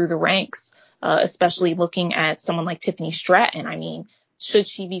coming up through the ranks, especially looking at someone like Tiffany Stratton. I mean, should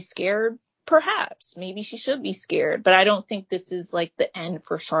she be scared? Perhaps. Maybe she should be scared, but I don't think this is like the end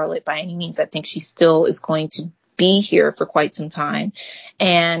for Charlotte by any means. I think she still is going to be here for quite some time.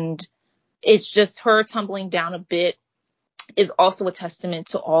 And it's just her tumbling down a bit is also a testament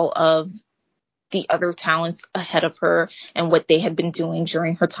to all of the other talents ahead of her and what they had been doing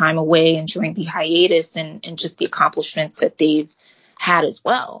during her time away and during the hiatus, and just the accomplishments that they've had as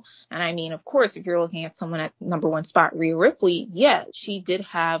well. And I mean, of course, if you're looking at someone at number one spot, Rhea Ripley, yeah, she did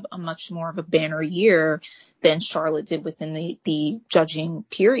have a much more of a banner year than Charlotte did within the judging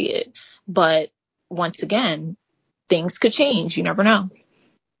period. But once again, things could change. You never know.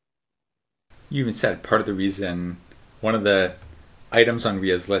 You even said part of the reason, one of the items on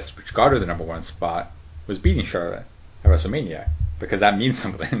Rhea's list which got her the number one spot was beating Charlotte at WrestleMania, because that means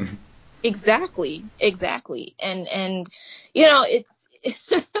something. Exactly. And you know, it's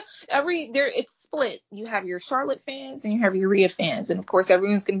it's split. You have your Charlotte fans and you have your Rhea fans, and of course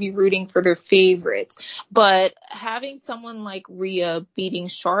everyone's going to be rooting for their favorites. But having someone like Rhea beating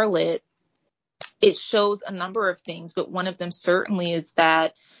Charlotte, it shows a number of things, but one of them certainly is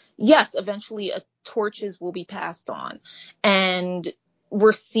that yes, eventually torches will be passed on. And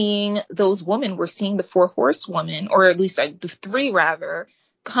we're seeing those women, we're seeing the four horsewomen, or at least the three rather,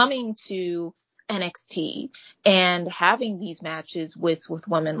 coming to NXT and having these matches with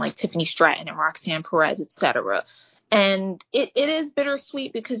women like Tiffany Stratton and Roxanne Perez, etc. And it is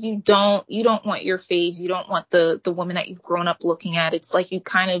bittersweet, because you don't want your faves, you don't want the women that you've grown up looking at. It's like you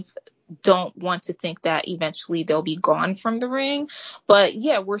kind of don't want to think that eventually they'll be gone from the ring. But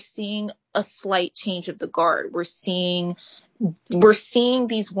yeah, we're seeing a slight change of the guard. We're seeing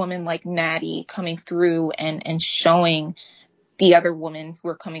these women like Natty coming through and showing the other women who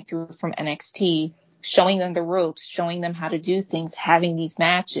are coming through from NXT, showing them the ropes, showing them how to do things, having these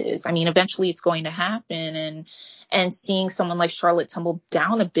matches. I mean, eventually it's going to happen, and seeing someone like Charlotte tumble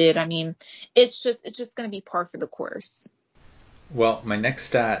down a bit, I mean, it's just going to be par for the course. Well, my next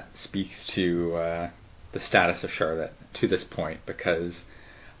stat speaks to the status of Charlotte to this point, because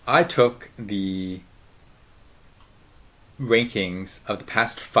I took the rankings of the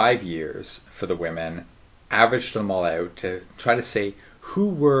past 5 years for the women, averaged them all out to try to say who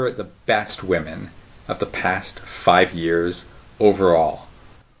were the best women of the past 5 years overall.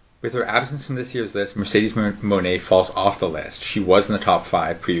 With her absence from this year's list, Mercedes Moné falls off the list. She was in the top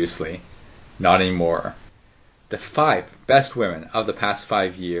 5 previously, not anymore. The 5 best women of the past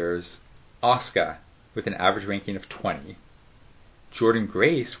 5 years: Asuka with an average ranking of 20, Jordynne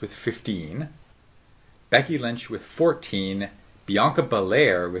Grace with 15, Becky Lynch with 14, Bianca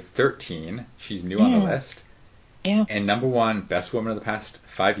Belair with 13, she's new on the list, and number 1 best woman of the past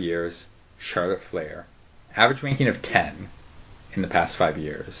 5 years, Charlotte Flair. Average ranking of 10 in the past 5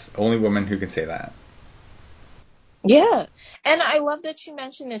 years. Only woman who can say that. Yeah, and I love that you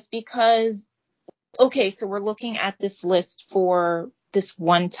mentioned this, because okay, so we're looking at this list for this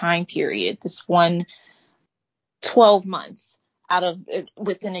one time period, this 12 months out of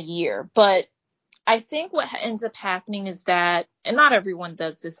within a year. But I think what ends up happening is that, and not everyone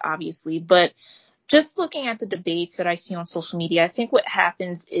does this obviously, but just looking at the debates that I see on social media, I think what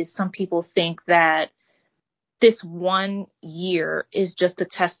happens is some people think that this 1 year is just a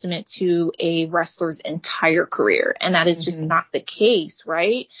testament to a wrestler's entire career. And that is just not the case,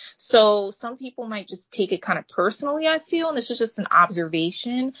 right? So some people might just take it kind of personally, I feel, and this is just an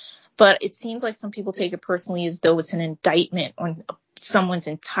observation, but it seems like some people take it personally as though it's an indictment on someone's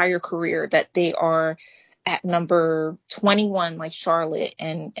entire career, that they are at number 21 like Charlotte,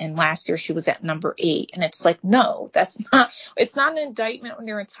 and last year she was at number 8, and it's like, no, it's not an indictment on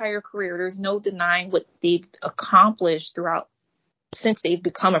their entire career. There's no denying what they've accomplished throughout since they've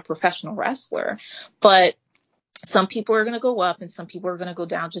become a professional wrestler. But some people are going to go up and some people are going to go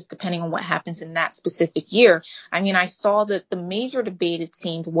down, just depending on what happens in that specific year. I mean, I saw that the major debate, it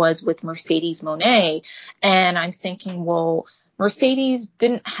seemed, was with Mercedes Moné, and I'm thinking, well, Mercedes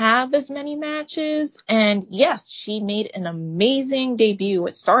didn't have as many matches, and yes, she made an amazing debut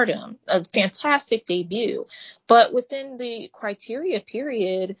at Stardom, a fantastic debut, but within the criteria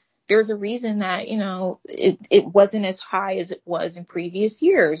period, there's a reason that, it wasn't as high as it was in previous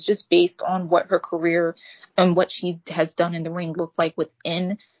years, just based on what her career and what she has done in the ring looked like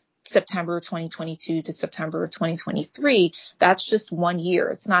within September 2022 to September 2023. That's just 1 year.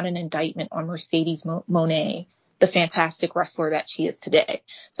 It's not an indictment on Mercedes Moné, the fantastic wrestler that she is today.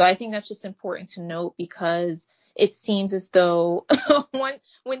 So I think that's just important to note, because it seems as though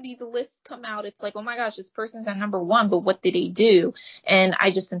when these lists come out, it's like, oh my gosh, this person's at number 1, but what did they do? And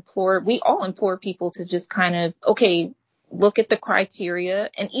we all implore people to just kind of, okay, look at the criteria.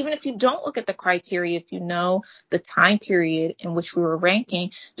 And even if you don't look at the criteria, if you know the time period in which we were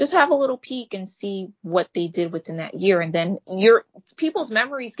ranking, just have a little peek and see what they did within that year. And then people's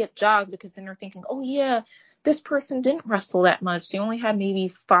memories get jogged, because then they're thinking, oh yeah, this person didn't wrestle that much. They only had maybe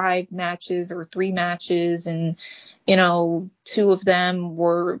 5 matches or 3 matches, and 2 of them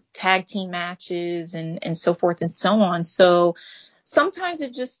were tag team matches, and so forth and so on. So sometimes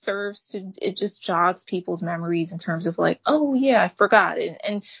it just jogs people's memories in terms of like, oh yeah, I forgot.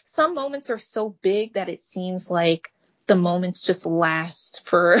 And some moments are so big that it seems like the moments just last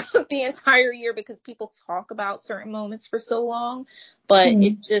for the entire year, because people talk about certain moments for so long. But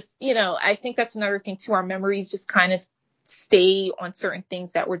it just, I think that's another thing too. Our memories just kind of stay on certain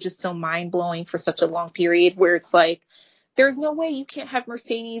things that were just so mind blowing for such a long period, where it's like, there's no way you can't have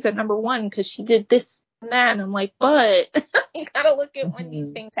Mercedes at number 1 because she did this and that. And I'm like, but you gotta look at when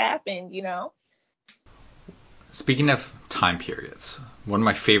these things happened, Speaking of time periods, one of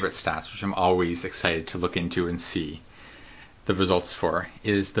my favorite stats, which I'm always excited to look into and see the results for,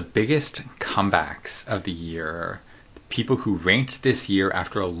 is the biggest comebacks of the year. People who ranked this year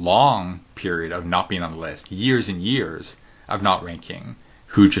after a long period of not being on the list, years and years of not ranking,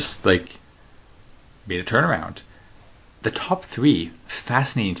 who just like made a turnaround. The top 3,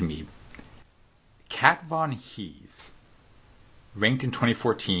 fascinating to me. Kat Von Hees, ranked in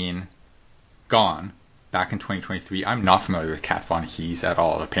 2014, gone back in 2023. I'm not familiar with Kat Von Hees at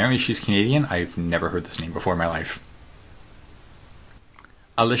all. Apparently she's Canadian. I've never heard this name before in my life.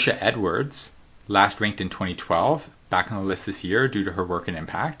 Alicia Edwards, last ranked in 2012, back on the list this year due to her work and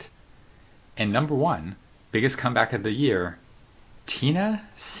Impact. And number 1, biggest comeback of the year, Tina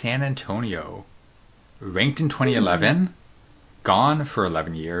San Antonio, ranked in 2011, gone for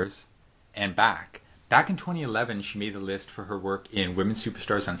 11 years, and back. Back in 2011, she made the list for her work in Women's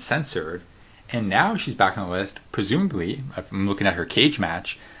Superstars Uncensored, and now she's back on the list, presumably, I'm looking at her cage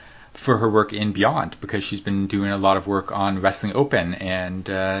match, for her work in Beyond, because she's been doing a lot of work on Wrestling Open and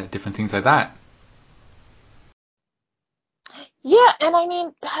different things like that. Yeah, and I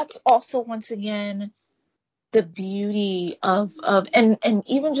mean, that's also, once again, the beauty of and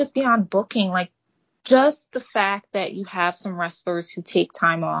even just beyond booking, like, just the fact that you have some wrestlers who take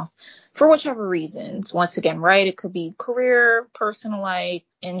time off for whichever reasons. Once again, right? It could be career, personal life,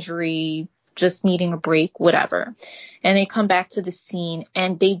 injury, just needing a break, whatever. And they come back to the scene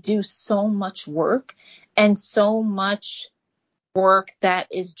and they do so much work, and so much work that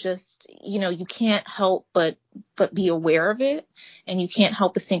is just, you can't help but be aware of it. And you can't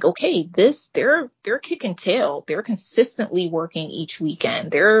help but think, okay, they're kicking tail. They're consistently working each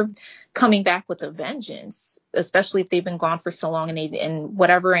weekend. They're coming back with a vengeance, especially if they've been gone for so long, and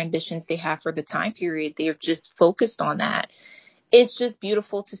whatever ambitions they have for the time period, they're just focused on that. It's just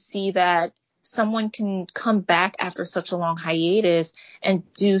beautiful to see that someone can come back after such a long hiatus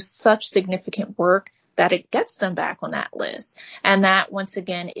and do such significant work that it gets them back on that list. And that, once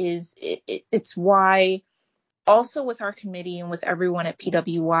again, is it's why also with our committee and with everyone at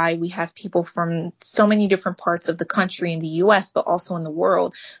PWI, we have people from so many different parts of the country in the US, but also in the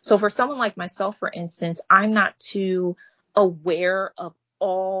world. So for someone like myself, for instance, I'm not too aware of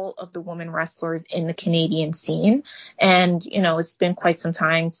all of the women wrestlers in the Canadian scene. And, it's been quite some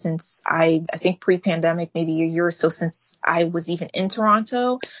time since I think pre-pandemic, maybe a year or so since I was even in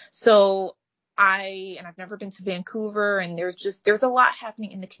Toronto. So I've never been to Vancouver, and there's a lot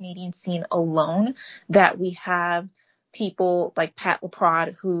happening in the Canadian scene alone, that we have people like Pat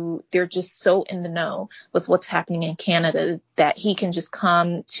LaPrade who they're just so in the know with what's happening in Canada that he can just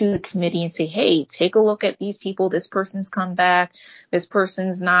come to the committee and say, hey, take a look at these people. This person's come back. This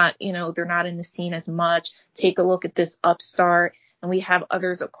person's not, they're not in the scene as much. Take a look at this upstart. And we have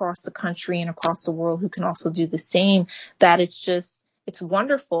others across the country and across the world who can also do the same. That it's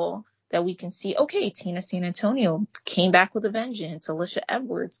wonderful that we can see, okay, Tina San Antonio came back with a vengeance. Alicia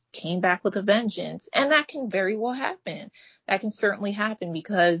Edwards came back with a vengeance. And that can very well happen. That can certainly happen,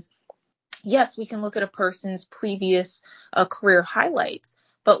 because, yes, we can look at a person's previous career highlights,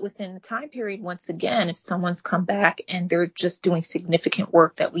 But within the time period, once again, if someone's come back and they're just doing significant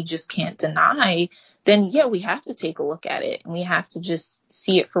work that we just can't deny, then yeah, we have to take a look at it and we have to just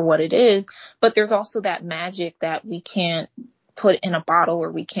see it for what it is. But there's also that magic that we can't put in a bottle or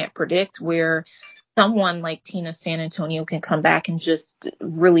we can't predict, where someone like Tina San Antonio can come back and just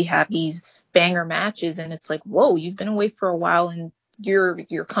really have these banger matches. And it's like, whoa, you've been away for a while and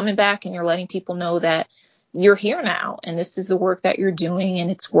you're coming back and you're letting people know that you're here now. And this is the work that you're doing.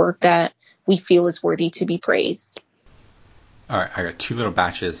 And it's work that we feel is worthy to be praised. All right, I got 2 little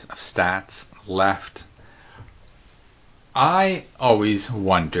batches of stats left. I always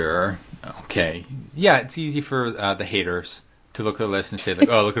wonder, okay, yeah, it's easy for the haters to look at the list and say, like,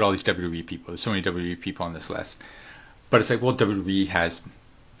 oh, look at all these WWE people. There's so many WWE people on this list. But it's like, well, WWE has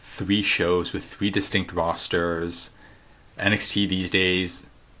 3 shows with 3 distinct rosters. NXT these days,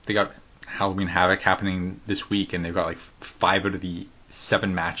 they got Halloween Havoc happening this week, and they've got like 5 out of the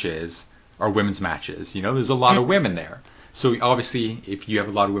 7 matches are women's matches. You know, there's a lot of women there. So obviously, if you have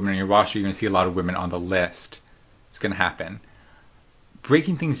a lot of women on your roster, you're going to see a lot of women on the list. It's going to happen.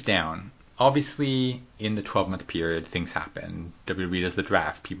 Breaking things down, obviously, in the 12-month period, things happen. WWE does the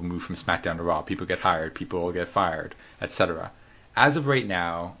draft. People move from SmackDown to Raw. People get hired. People get fired, etc. As of right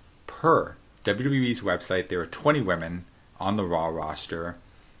now, per WWE's website, there are 20 women on the Raw roster.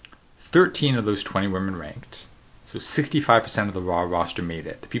 13 of those 20 women ranked. So 65% of the Raw roster made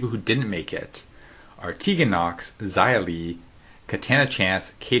it. The people who didn't make it are Tegan Nox, Xia Li, Katana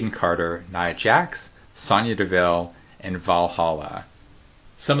Chance, Kaden Carter, Nia Jax, Sonya Deville, and Valhalla.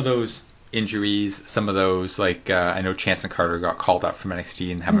 Some of those injuries, some of those, like, I know Chance and Carter got called up from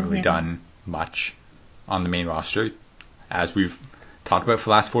NXT and haven't really done much on the main roster, as we've talked about for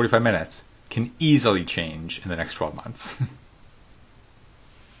the last 45 minutes, can easily change in the next 12 months.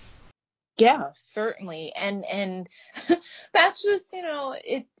 Yeah, certainly. And that's just,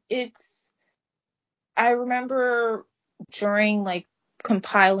 it's I remember during like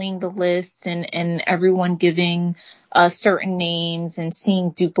compiling the list and everyone giving certain names and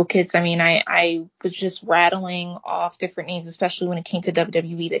seeing duplicates. I mean, I was just rattling off different names, especially when it came to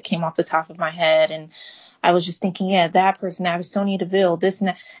WWE, that came off the top of my head. And I was just thinking, yeah, that person, that was Sonya Deville, this and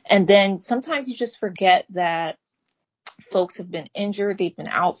that. And then sometimes you just forget that folks have been injured, they've been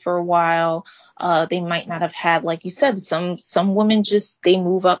out for a while, they might not have had, like you said, some women just, they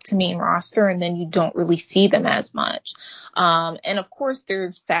move up to main roster and then you don't really see them as much. And of course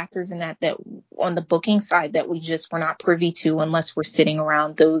there's factors in that on the booking side that we're not privy to unless we're sitting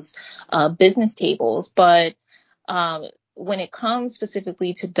around those business tables. But when it comes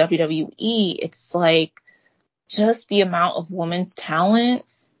specifically to WWE, it's like just the amount of women's talent.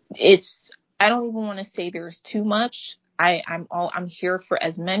 I don't even want to say there's too much. I'm here for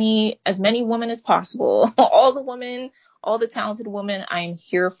as many women as possible. All the talented women, I'm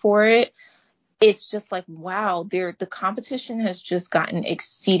here for it. It's just like, wow, the competition has just gotten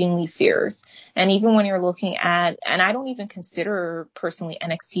exceedingly fierce. And even when you're looking at, and I don't even consider personally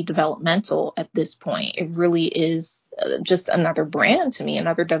NXT developmental at this point, it really is just another brand to me,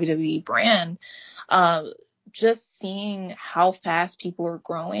 another WWE brand. Just seeing how fast people are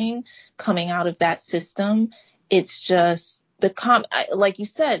growing coming out of that system, it's just like you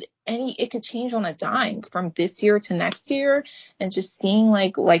said, it could change on a dime from this year to next year. And just seeing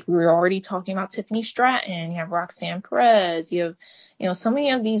like we were already talking about Tiffany Stratton, you have Roxanne Perez, you have so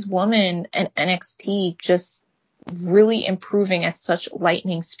many of these women in NXT just really improving at such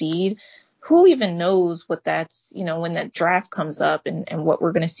lightning speed. Who even knows what that's, when that draft comes up and what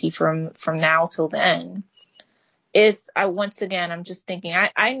we're going to see from now till then. Once again, I'm just thinking,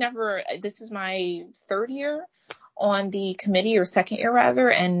 this is my 3rd year on the committee, or 2nd year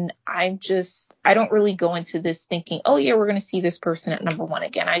rather. And I don't really go into this thinking, oh yeah, we're going to see this person at number 1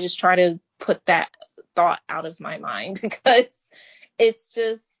 again. I just try to put that thought out of my mind, because it's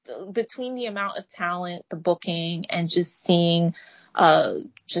just between the amount of talent, the booking, and just seeing,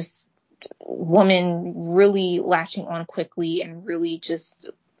 just women really latching on quickly and really just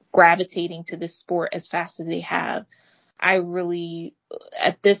gravitating to this sport as fast as they have. I really,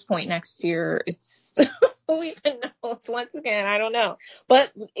 at this point next year, it's who even knows? Once again, I don't know.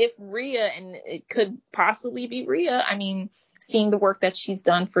 But if Rhea, and it could possibly be Rhea, I mean, seeing the work that she's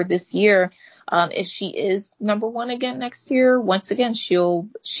done for this year, if she is number 1 again next year, once again,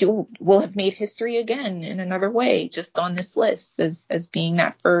 will have made history again in another way, just on this list as being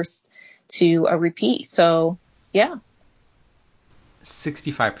that first to a repeat. So yeah.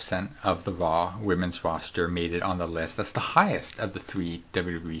 65% of the Raw women's roster made it on the list. That's the highest of the 3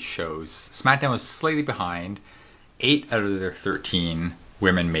 WWE shows. SmackDown was slightly behind. 8 out of their 13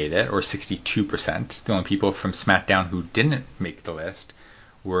 women made it, or 62%. The only people from SmackDown who didn't make the list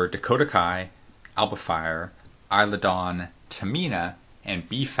were Dakota Kai, Alba Fire, Isla Dawn, Tamina, and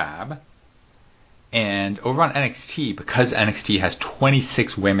B-Fab. And over on NXT, because NXT has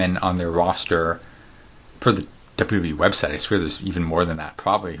 26 women on their roster per the WWE website, I swear there's even more than that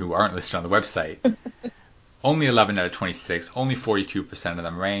probably who aren't listed on the website. Only 11 out of 26, only 42% of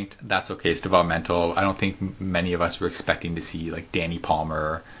them ranked. That's okay, it's developmental. I don't think many of us were expecting to see like Danny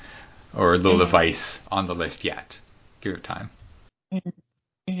Palmer or Lola Vice on the list yet. Give it time.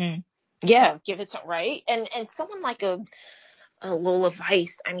 Yeah, give it time, right? And someone like a Lola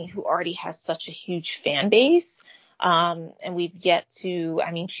Vice, I mean, who already has such a huge fan base, and we've yet to,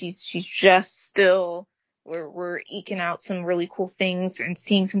 I mean, she's just still, we're eking out some really cool things and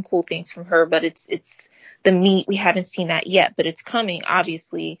seeing some cool things from her, but it's the meat, we haven't seen that yet, but it's coming,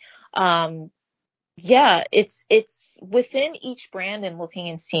 obviously. Yeah, it's within each brand and looking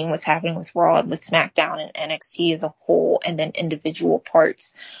and seeing what's happening with Raw and with SmackDown and NXT as a whole, and then individual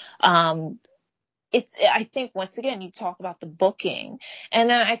parts. I think once again, you talk about the booking, and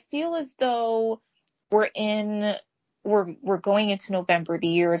then I feel as though we're going into November. The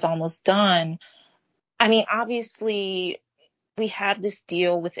year is almost done. I mean, obviously, we have this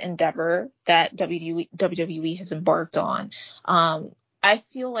deal with Endeavor that WWE has embarked on. I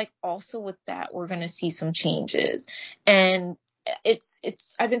feel like also with that, we're going to see some changes. And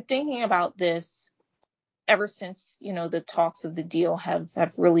I've been thinking about this ever since, the talks of the deal have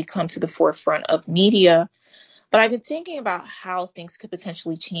really come to the forefront of media. But I've been thinking about how things could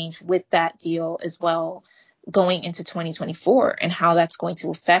potentially change with that deal as well, going into 2024, and how that's going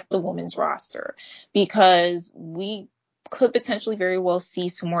to affect the women's roster, because we could potentially very well see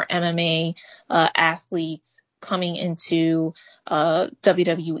some more MMA athletes coming into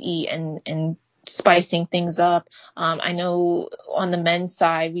WWE and spicing things up. I know on the men's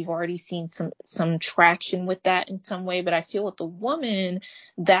side, we've already seen some traction with that in some way, but I feel with the woman,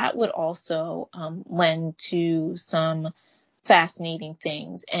 that would also lend to some fascinating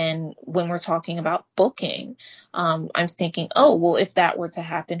things. And when we're talking about booking, I'm thinking, oh, well, if that were to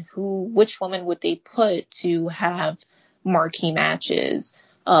happen, which woman would they put to have marquee matches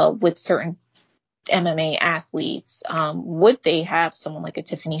with certain MMA athletes? Would they have someone like a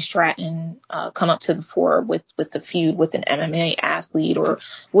Tiffany Stratton come up to the fore with the feud with an MMA athlete, or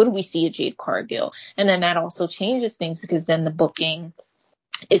would we see a Jade Cargill? And then that also changes things, because then the booking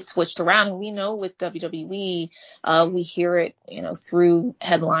is switched around. And we know with WWE, we hear it, through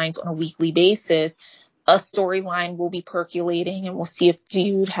headlines on a weekly basis. A storyline will be percolating and we'll see a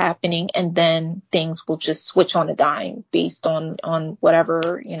feud happening, and then things will just switch on a dime based on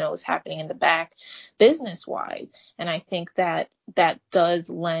whatever, is happening in the back business wise. And I think that does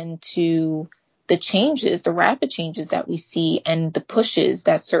lend to the changes, the rapid changes that we see, and the pushes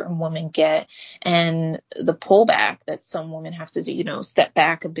that certain women get, and the pullback that some women have to do, step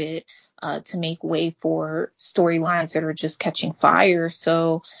back a bit to make way for storylines that are just catching fire.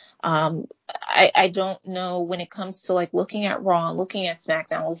 So I don't know, when it comes to like looking at Raw, looking at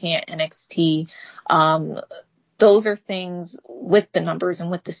SmackDown, looking at NXT, those are things with the numbers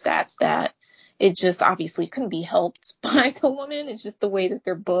and with the stats that it just obviously couldn't be helped by the woman. It's just the way that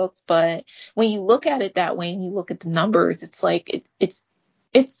they're booked. But when you look at it that way and you look at the numbers, it's like it's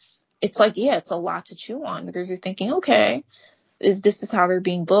like, yeah, it's a lot to chew on, because you're thinking, okay, this is how they're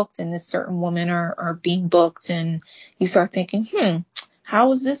being booked, and this certain women are being booked, and you start thinking,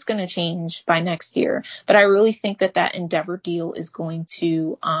 how is this going to change by next year? But I really think that Endeavor deal is going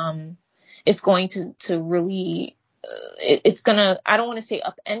to really, it's going to, I don't want to say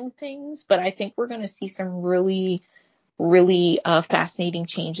upend things, but I think we're going to see some really, really fascinating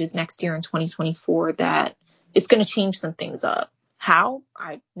changes next year in 2024 that it's going to change some things up. How?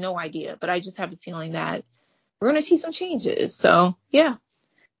 I have no idea, but I just have a feeling that we're going to see some changes. So, yeah.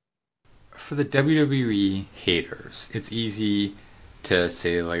 For the WWE haters, it's easy to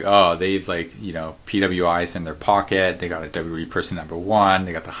say like, oh, they've like, PWIs in their pocket, they got a WWE person number one,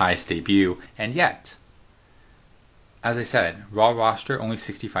 they got the highest debut, and yet, as I said, Raw roster only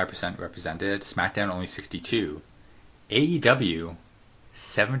 65% represented, SmackDown only 62%, AEW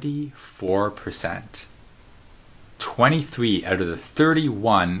 74%. 23 out of the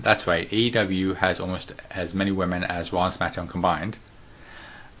 31, that's right, AEW has almost as many women as Raw and SmackDown combined.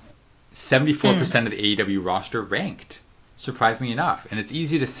 74% of the AEW roster ranked, surprisingly enough. And it's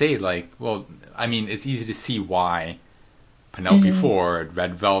easy to say, like, well, I mean, it's easy to see why Penelope Ford,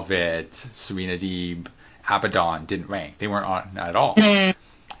 Red Velvet, Serena Deeb, Abaddon didn't rank. They weren't on at all.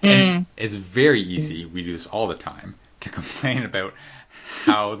 And it's very easy, we do this all the time, to complain about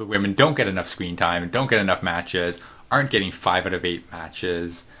how the women don't get enough screen time and don't get enough matches, aren't getting 5 out of 8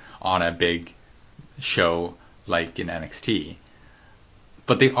 matches on a big show like in NXT.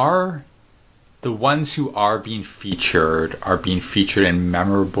 but they are the ones who are being featured in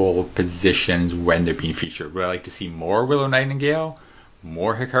memorable positions when they're being featured. Would I like to see more Willow Nightingale,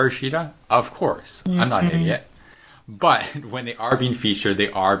 more Hikaru Shida? Of course. I'm not an idiot. But when they are being featured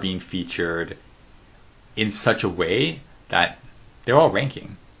in such a way that they're all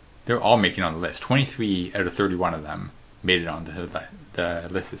ranking. They're all making it on the list. 23 out of 31 of them made it on the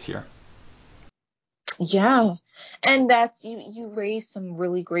list this year. Yeah. And that's, you raised some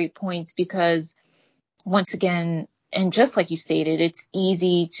really great points, because once again, and just like you stated, it's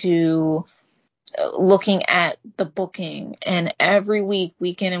easy to looking at the booking, and every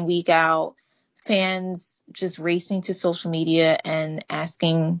week in and week out, fans just racing to social media and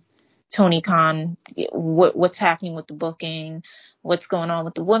asking Tony Khan what's happening with the booking, what's going on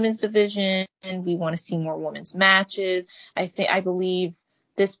with the women's division, and we want to see more women's matches. I believe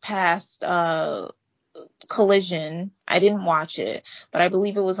this past Collision, I didn't watch it, but I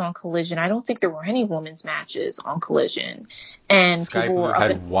believe it was on Collision. I don't think there were any women's matches on Collision, and Sky people Blue were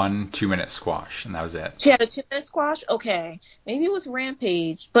had 1 2-minute squash, and that was it. She had a 2-minute squash. Okay, maybe it was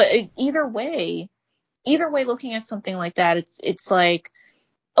Rampage, but either way, looking at something like that, it's like,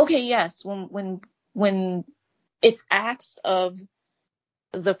 okay, yes, when it's acts of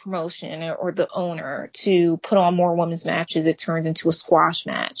the promotion or the owner to put on more women's matches, it turns into a squash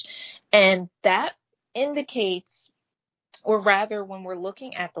match, and that indicates, or rather, when we're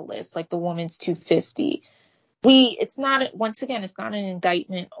looking at the list, like the women's 250, it's not, once again, it's not an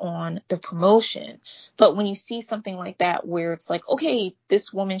indictment on the promotion, but when you see something like that where it's like, okay,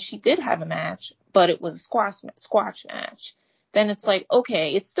 this woman, she did have a match, but it was a squash match, then it's like,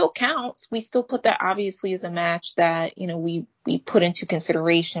 okay, it still counts. We still put that obviously as a match that, we put into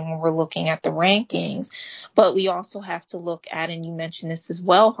consideration when we're looking at the rankings, but we also have to look at, and you mentioned this as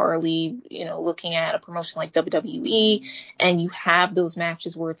well, Harley, looking at a promotion like WWE, and you have those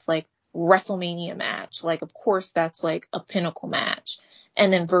matches where it's like WrestleMania match, like, of course, that's like a pinnacle match,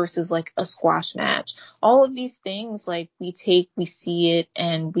 and then versus like a squash match. All of these things, like, we see it,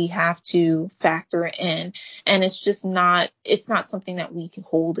 and we have to factor it in, and it's not something that we can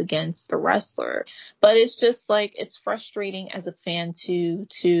hold against the wrestler, but it's just like, it's frustrating as a fan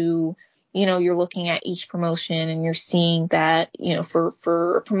to you're looking at each promotion and you're seeing that,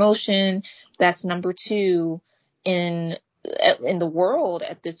 for a promotion that's number 2 in the world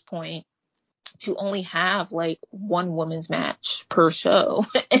at this point, to only have like one women's match per show.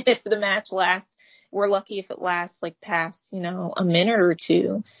 And if the match lasts, we're lucky if it lasts like past, a minute or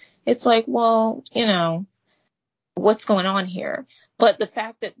two, it's like, well, what's going on here? But the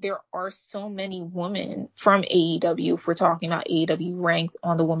fact that there are so many women from AEW, if we're talking about AEW ranked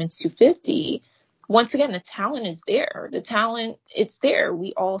on the women's 250, once again, the talent is there. The talent, it's there.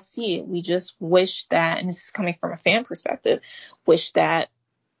 We all see it. We just wish that, and this is coming from a fan perspective, wish that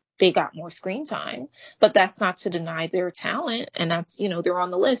they got more screen time. But that's not to deny their talent. And that's, they're on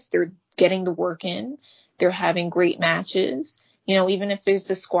the list. They're getting the work in. They're having great matches. Even if there's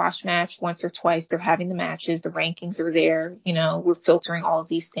a squash match once or twice, they're having the matches. The rankings are there. We're filtering all of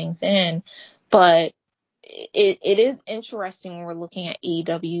these things in. But it is interesting when we're looking at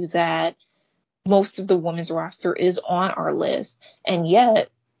AEW that most of the women's roster is on our list, and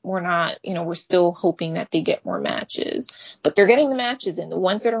yet we're not, we're still hoping that they get more matches, but they're getting the matches, and the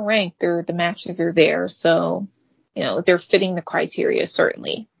ones that are ranked, the matches are there. So, they're fitting the criteria,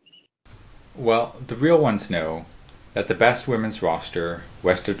 certainly. Well, the real ones know that the best women's roster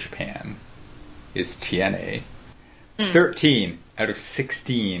west of Japan is TNA. 13 out of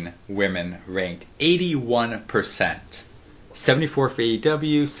 16 women ranked, 81%. 74 for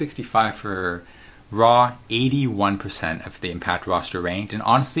AEW, 65 for Raw, 81% of the Impact roster ranked. And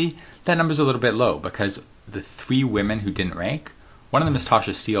honestly, that number's a little bit low, because the 3 women who didn't rank, one of them is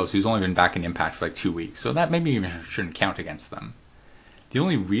Tasha Steelz, who's only been back in Impact for like 2 weeks, so that maybe even shouldn't count against them. The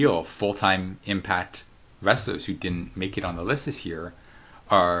only real full-time Impact wrestlers who didn't make it on the list this year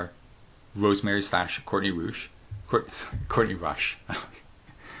are Rosemary / Courtney Rush. Courtney Rush.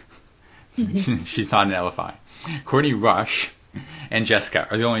 She's not an LFI. Courtney Rush and Jessica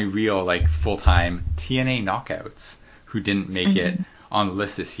are the only real like full-time TNA knockouts who didn't make it on the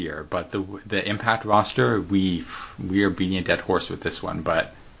list this year. But the Impact roster, we are beating a dead horse with this one,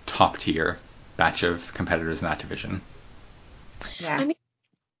 but top tier batch of competitors in that division. Yeah. I mean,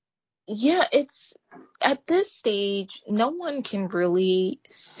 yeah, it's at this stage, no one can really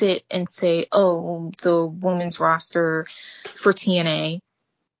sit and say, oh, the women's roster for TNA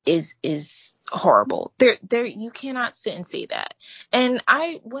is horrible. There you cannot sit and say that. And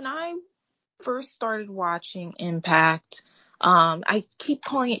when I first started watching Impact, I keep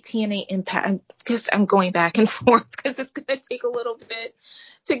calling it TNA Impact. I guess I'm going back and forth because it's going to take a little bit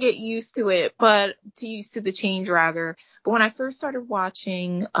to get used to it, but to used to the change rather. But when I first started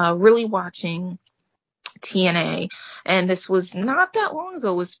watching, really watching TNA, and this was not that long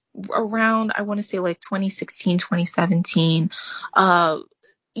ago, it was around, I want to say like 2016, 2017. I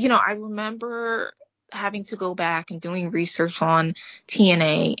remember having to go back and doing research on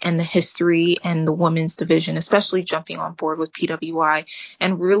TNA and the history and the women's division, especially jumping on board with PWI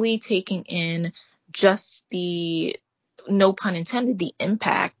and really taking in just the, no pun intended, the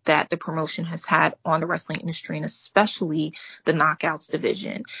impact that the promotion has had on the wrestling industry and especially the Knockouts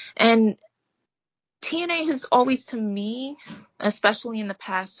division. And TNA has always, to me, especially in the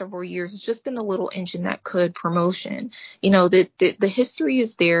past several years, has just been a little engine that could promotion. The history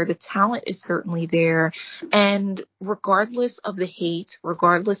is there. The talent is certainly there. And regardless of the hate,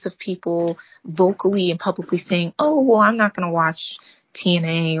 regardless of people vocally and publicly saying, oh, well, I'm not going to watch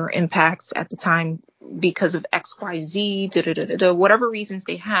TNA or Impacts at the time because of XYZ, whatever reasons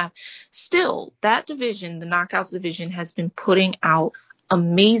they have, still, that division, the Knockouts division, has been putting out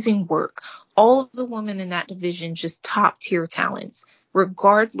amazing work. All of the women in that division, just top tier talents,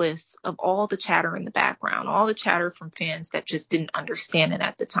 regardless of all the chatter in the background, all the chatter from fans that just didn't understand it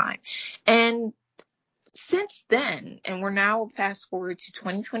at the time. And since then, and we're now fast forward to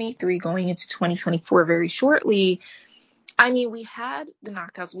 2023, going into 2024 very shortly. I mean, we had the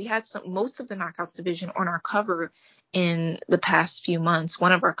Knockouts, we had most of the Knockouts division on our cover in the past few months,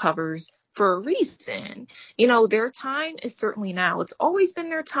 one of our covers, for a reason. Their time is certainly now. It's always been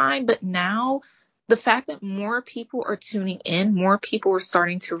their time, but now the fact that more people are tuning in, more people are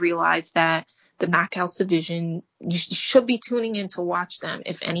starting to realize that the Knockouts division, you should be tuning in to watch them,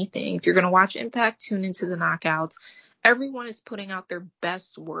 if anything. If you're going to watch Impact, tune into the Knockouts. Everyone is putting out their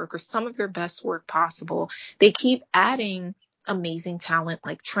best work or some of their best work possible. They keep adding amazing talent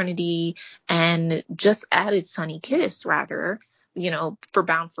like Trinity and just added Sunny Kiss, rather, for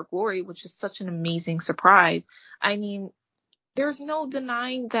Bound for Glory, which is such an amazing surprise. I mean, there's no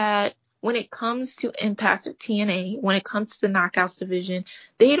denying that when it comes to Impact or TNA, when it comes to the Knockouts division,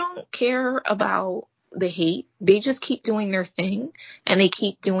 they don't care about the hate. They just keep doing their thing, and they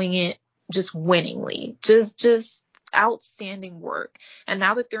keep doing it just winningly. Just outstanding work. And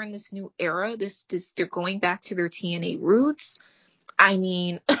now that they're in this new era, they're going back to their TNA roots. I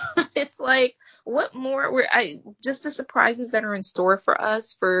mean, it's like, what more? Just the surprises that are in store for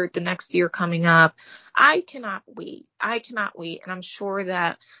us for the next year coming up. I cannot wait. And I'm sure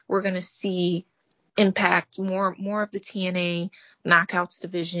that we're going to see Impact, more of the TNA Knockouts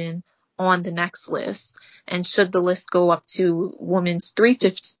division on the next list. And should the list go up to women's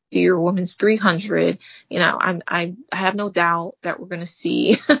 350 or women's 300, I have no doubt that we're going to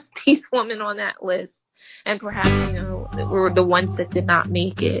see these women on that list. And perhaps, we're the ones that did not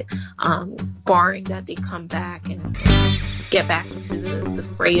make it, barring that they come back and get back into the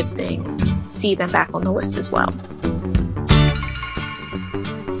fray of things, see them back on the list as well.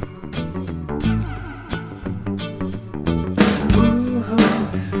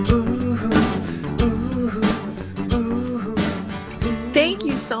 Thank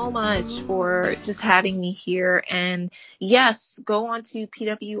you so much for just having me here. And yes, go on to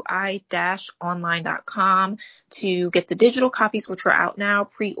pwi-online.com to get the digital copies, which are out now,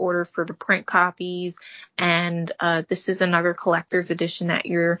 pre-order for the print copies. And this is another collector's edition that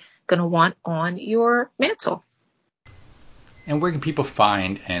you're going to want on your mantle. And where can people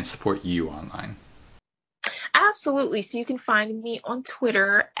find and support you online? Absolutely. So you can find me on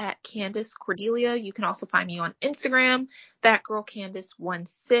Twitter at Candice Cordelia. You can also find me on Instagram,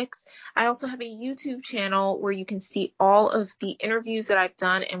 ThatGirlCandice16. I also have a YouTube channel where you can see all of the interviews that I've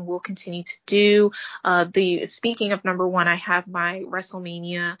done and will continue to do. Speaking of number one, I have my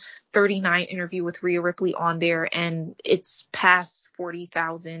WrestleMania 39 interview with Rhea Ripley on there, and it's past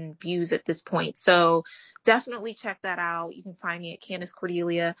 40,000 views at this point. So definitely check that out. You can find me at Candice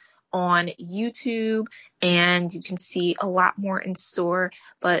Cordelia on YouTube, and you can see a lot more in store.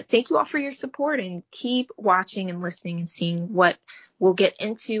 But thank you all for your support, and keep watching and listening and seeing what we'll get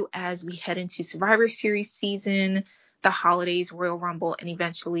into as we head into Survivor Series season, the holidays, Royal Rumble, and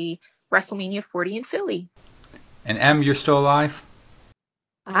eventually WrestleMania 40 in Philly. And Em, you're still alive?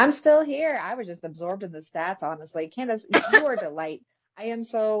 I'm still here. I was just absorbed in the stats, honestly. Candice, you are a delight. I'm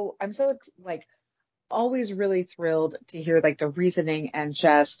so like always really thrilled to hear like the reasoning and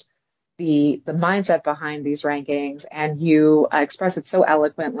just the mindset behind these rankings, and you express it so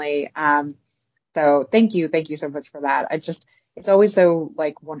eloquently. So thank you so much for that. It's always so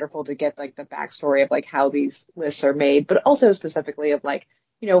like wonderful to get like the backstory of like how these lists are made, but also specifically of like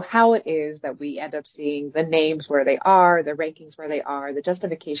how it is that we end up seeing the names where they are, the rankings where they are, the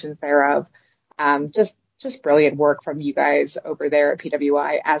justifications thereof. Just brilliant work from you guys over there at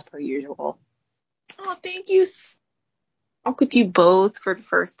PWI as per usual. Oh, thank you. Talk with you both for the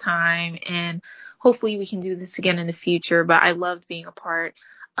first time, and hopefully we can do this again in the future. But I loved being a part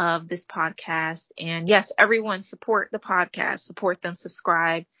of this podcast. And yes, everyone support the podcast, support them,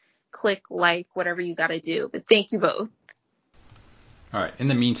 subscribe, click like, whatever you got to do. But thank you both. All right. In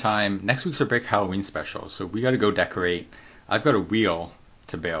the meantime, next week's our big Halloween special, so we got to go decorate. I've got a wheel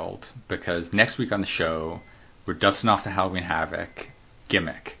to build because next week on the show, we're dusting off the Halloween Havoc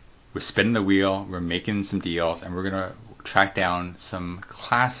gimmick. We're spinning the wheel, we're making some deals, and we're going to track down some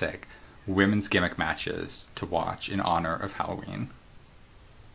classic women's gimmick matches to watch in honor of Halloween.